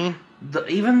 Mm-hmm.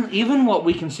 Even what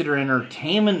we consider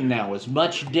entertainment now is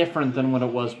much different than what it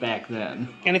was back then.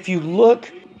 And if you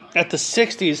look at the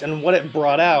 60s and what it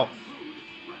brought out,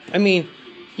 I mean,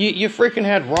 you freaking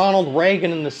had Ronald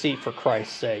Reagan in the seat, for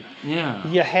Christ's sake. Yeah.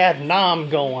 You had Nam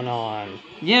going on.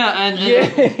 Yeah, and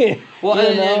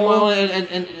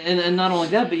not only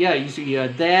that, but yeah, you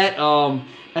had that.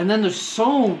 And then there's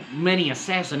so many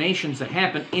assassinations that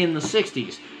happened in the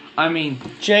 60s. I mean,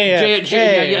 John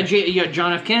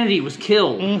F. Kennedy was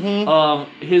killed.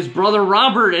 Mm-hmm. His brother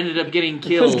Robert ended up getting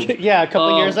killed. A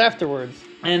couple years afterwards.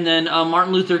 And then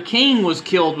Martin Luther King was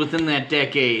killed within that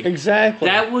decade. Exactly.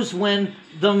 That was when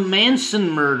the Manson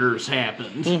murders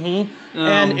happened. Mm-hmm.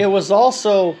 And it was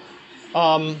also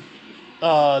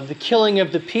the killing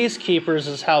of the peacekeepers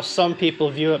is how some people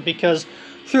view it, because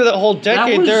through that whole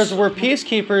decade, there were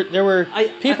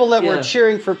people that were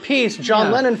cheering for peace.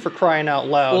 John Lennon, for crying out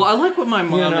loud. Well, I like what my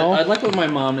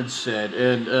mom had said,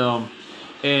 and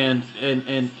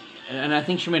I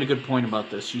think she made a good point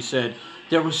about this. She said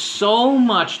there was so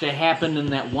much that happened in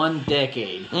that one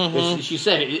decade. Mm-hmm. She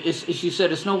said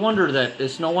it's no wonder that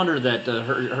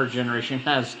her generation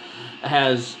has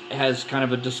kind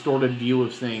of a distorted view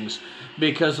of things,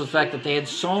 because of the fact that they had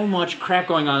so much crap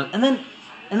going on, and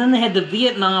then they had the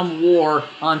Vietnam War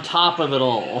on top of it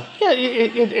all. Yeah,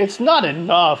 it's not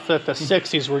enough that the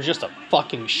 60s were just a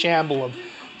fucking shamble of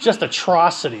just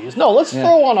atrocities. No, let's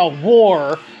throw on a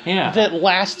war that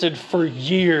lasted for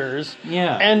years.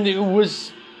 Yeah. And it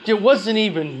wasn't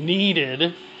even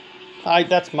needed.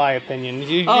 That's my opinion.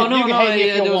 You can hate me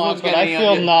if you want, but I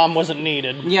feel Nam wasn't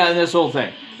needed. Yeah, and this whole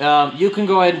thing. You can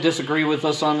go ahead and disagree with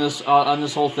us on this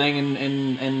whole thing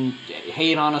and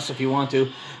hate on us if you want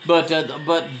to. But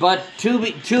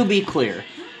to be clear,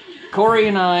 Corey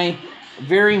and I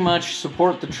very much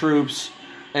support the troops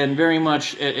and very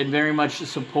much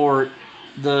support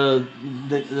the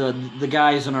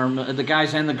guys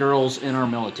and the girls in our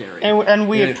military. And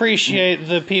we appreciate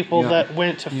the people that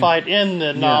went to fight in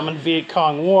the Nam and Viet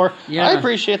Cong War. Yeah. I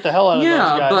appreciate the hell out of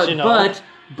those guys.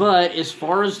 But as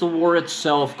far as the war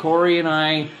itself, Corey and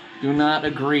I do not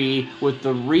agree with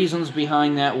the reasons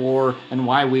behind that war and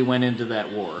why we went into that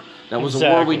war. That was a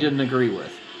war we didn't agree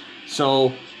with.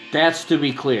 So that's to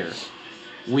be clear.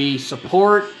 We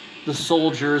support the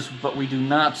soldiers, but we do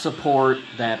not support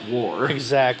that war.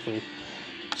 Exactly.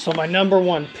 So my number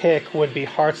one pick would be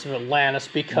Hearts of Atlantis,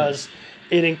 because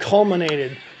it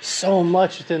culminated so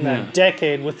much within that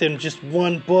decade, within just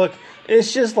one book.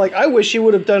 It's just like, I wish he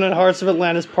would have done a Hearts of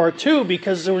Atlantis Part 2,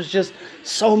 because there was just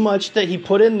so much that he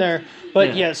put in there,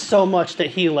 but yet so much that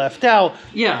he left out.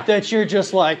 Yeah. That you're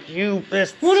just like, you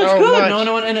missed so much. Well, it's good.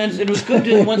 No, and it was good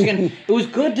to, once again, it was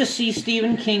good to see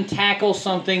Stephen King tackle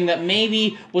something that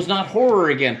maybe was not horror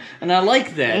again. And I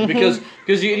like that, because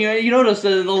you notice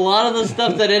that a lot of the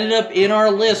stuff that ended up in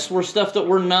our list were stuff that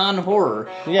were non-horror.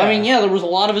 Yeah. I mean, there was a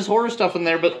lot of his horror stuff in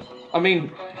there, but, I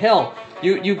mean, hell,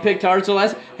 you picked Hearts of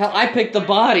Atlantis. Hell, I picked The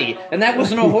Body, and that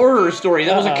wasn't a horror story.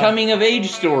 That was a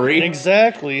coming-of-age story.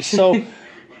 Exactly. So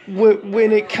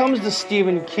when it comes to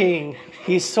Stephen King,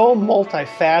 he's so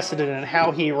multifaceted in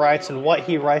how he writes and what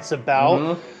he writes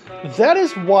about. That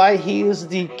is why he is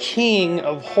the king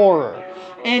of horror.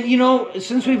 And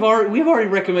since we've already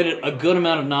recommended a good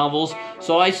amount of novels,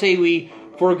 so I say we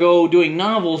forego doing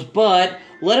novels, but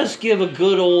let us give a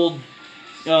good old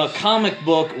comic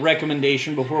book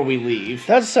recommendation before we leave.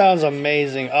 That sounds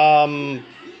amazing.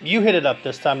 You hit it up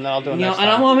this time, then I'll do it next time.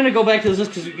 And I'm going to go back to this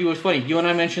because it was funny. You and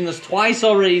I mentioned this twice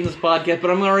already in this podcast, but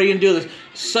I'm already going to do this.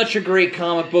 Such a great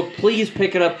comic book. Please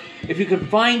pick it up if you can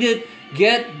find it.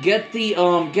 Get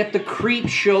the Creep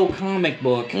Show comic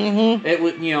book. Mm-hmm.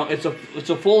 It's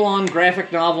a full on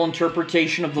graphic novel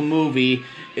interpretation of the movie.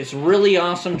 It's really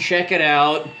awesome. Check it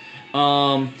out.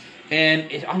 Come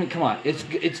on,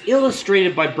 it's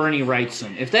illustrated by Bernie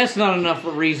Wrightson. If that's not enough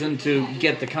of a reason to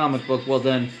get the comic book, well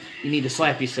then you need to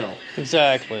slap yourself.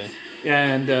 Exactly.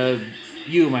 And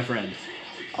you, my friend.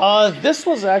 This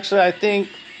was actually, I think,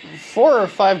 4 or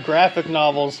 5 graphic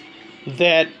novels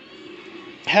that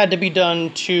had to be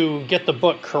done to get the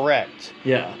book correct.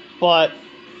 Yeah. But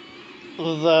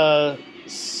the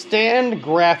Stand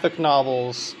graphic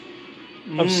novels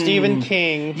of Stephen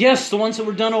King. Yes, the ones that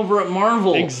were done over at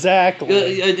Marvel.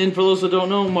 Exactly. And for those that don't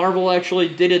know, Marvel actually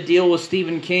did a deal with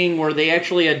Stephen King where they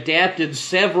actually adapted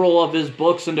several of his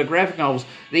books into graphic novels.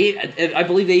 I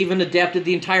believe they even adapted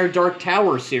the entire Dark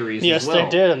Tower series as well. Yes,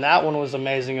 they did, and that one was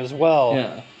amazing as well.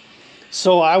 Yeah.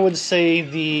 So I would say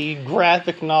the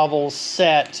graphic novel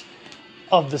set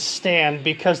of The Stand,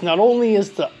 because not only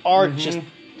is the art just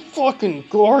fucking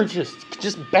gorgeous,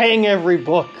 just bang every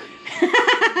book.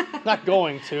 Not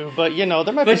going to, but there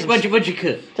might be some... But you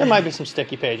could. There might be some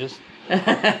sticky pages.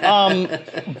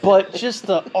 But just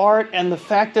the art and the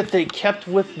fact that they kept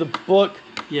with the book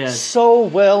so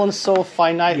well and so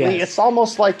finitely. Yes. It's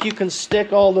almost like you can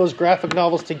stick all those graphic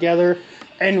novels together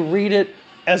and read it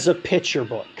as a picture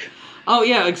book. Oh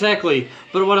yeah, exactly.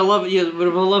 But what I love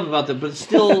about that, but it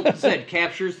still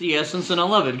captures the essence, and I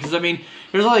love it because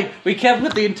we kept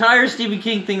with the entire Stephen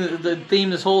King theme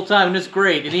this whole time, and it's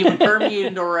great, and even permeated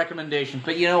into our recommendations.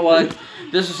 But you know what?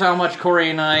 This is how much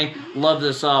Corey and I love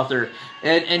this author,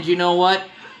 and you know what?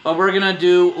 We're gonna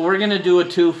do a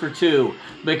 2 for 2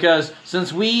 because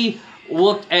since we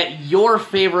looked at your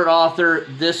favorite author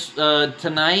this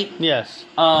tonight. Yes.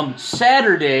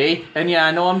 Saturday, and yeah,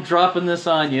 I know I'm dropping this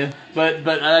on you, but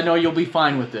I know you'll be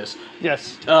fine with this.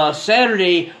 Yes.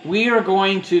 Saturday, we are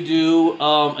going to do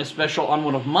a special on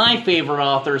one of my favorite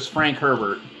authors, Frank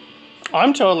Herbert.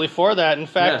 I'm totally for that. In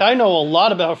fact, I know a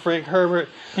lot about Frank Herbert.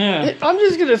 Yeah. I'm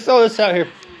just going to throw this out here.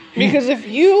 Because if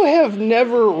you have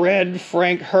never read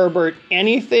Frank Herbert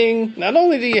anything, not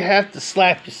only do you have to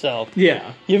slap yourself,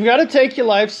 you've got to take your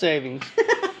life savings.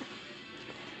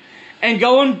 And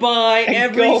go and buy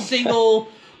every single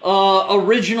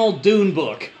original Dune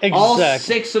book. Exactly. All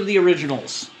 6 of the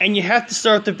originals. And you have to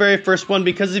start the very first one,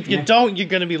 because if you don't, you're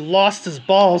going to be lost as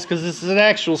balls, because this is an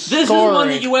actual story. This is one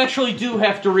that you actually do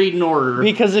have to read in order.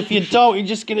 Because if you don't, you're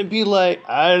just going to be like,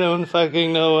 I don't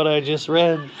fucking know what I just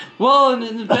read. Well, and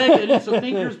in fact, it's a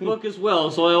thinker's book as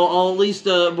well, so I'll at least,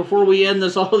 before we end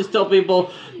this, I'll at least tell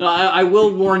people, I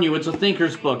will warn you, it's a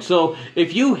thinker's book. So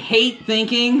if you hate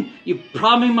thinking, you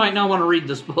probably might not want to read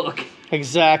this book.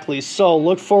 Exactly. So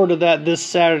look forward to that this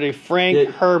Saturday. Frank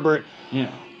Herbert. Yeah.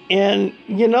 And,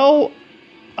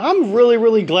 I'm really,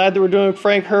 really glad that we're doing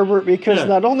Frank Herbert, because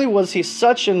not only was he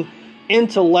such an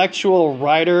intellectual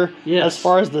writer as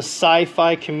far as the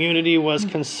sci-fi community was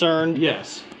concerned.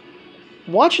 Yes.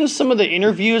 Watching some of the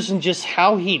interviews and just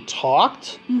how he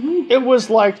talked, it was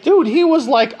like, dude, he was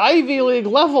like Ivy League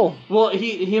level. Well,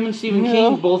 him and Stephen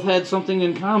King both had something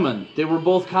in common. They were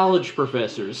both college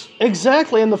professors.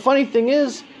 Exactly, and the funny thing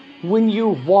is, when you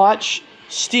watch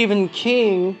Stephen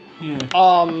King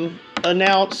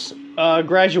announce a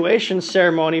graduation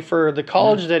ceremony for the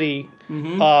college that he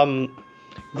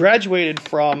graduated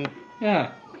from,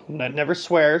 that never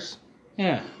swears.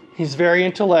 Yeah. He's very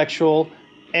intellectual.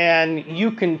 And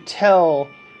you can tell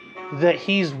that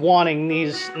he's wanting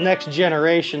these next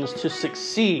generations to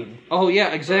succeed. Oh,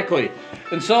 yeah, exactly.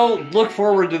 And so, look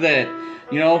forward to that.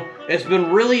 It's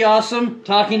been really awesome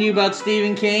talking to you about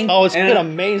Stephen King. Oh, it's been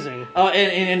amazing.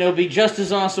 And it'll be just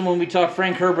as awesome when we talk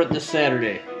Frank Herbert this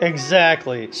Saturday.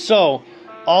 Exactly. So,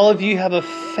 all of you have a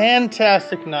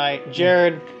fantastic night.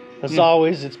 Jared, as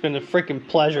always, it's been a freaking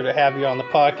pleasure to have you on the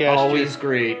podcast. Always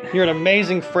great. You're an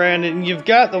amazing friend, and you've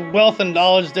got the wealth and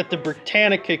knowledge that the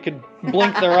Britannica could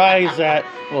blink their eyes at.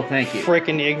 Well, thank you.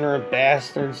 Freaking ignorant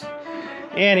bastards.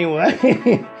 Anyway.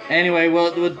 Well,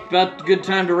 it's about a good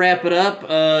time to wrap it up.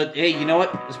 Hey, you know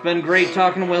what? It's been great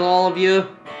talking with all of you.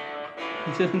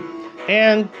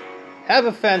 And have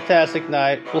a fantastic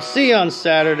night. We'll see you on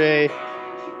Saturday.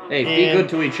 Hey, be good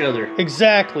to each other.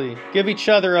 Exactly. Give each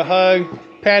other a hug.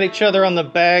 Pat each other on the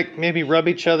back. Maybe rub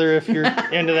each other if you're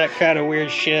into that kind of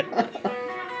weird shit.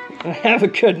 Have a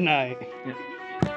good night.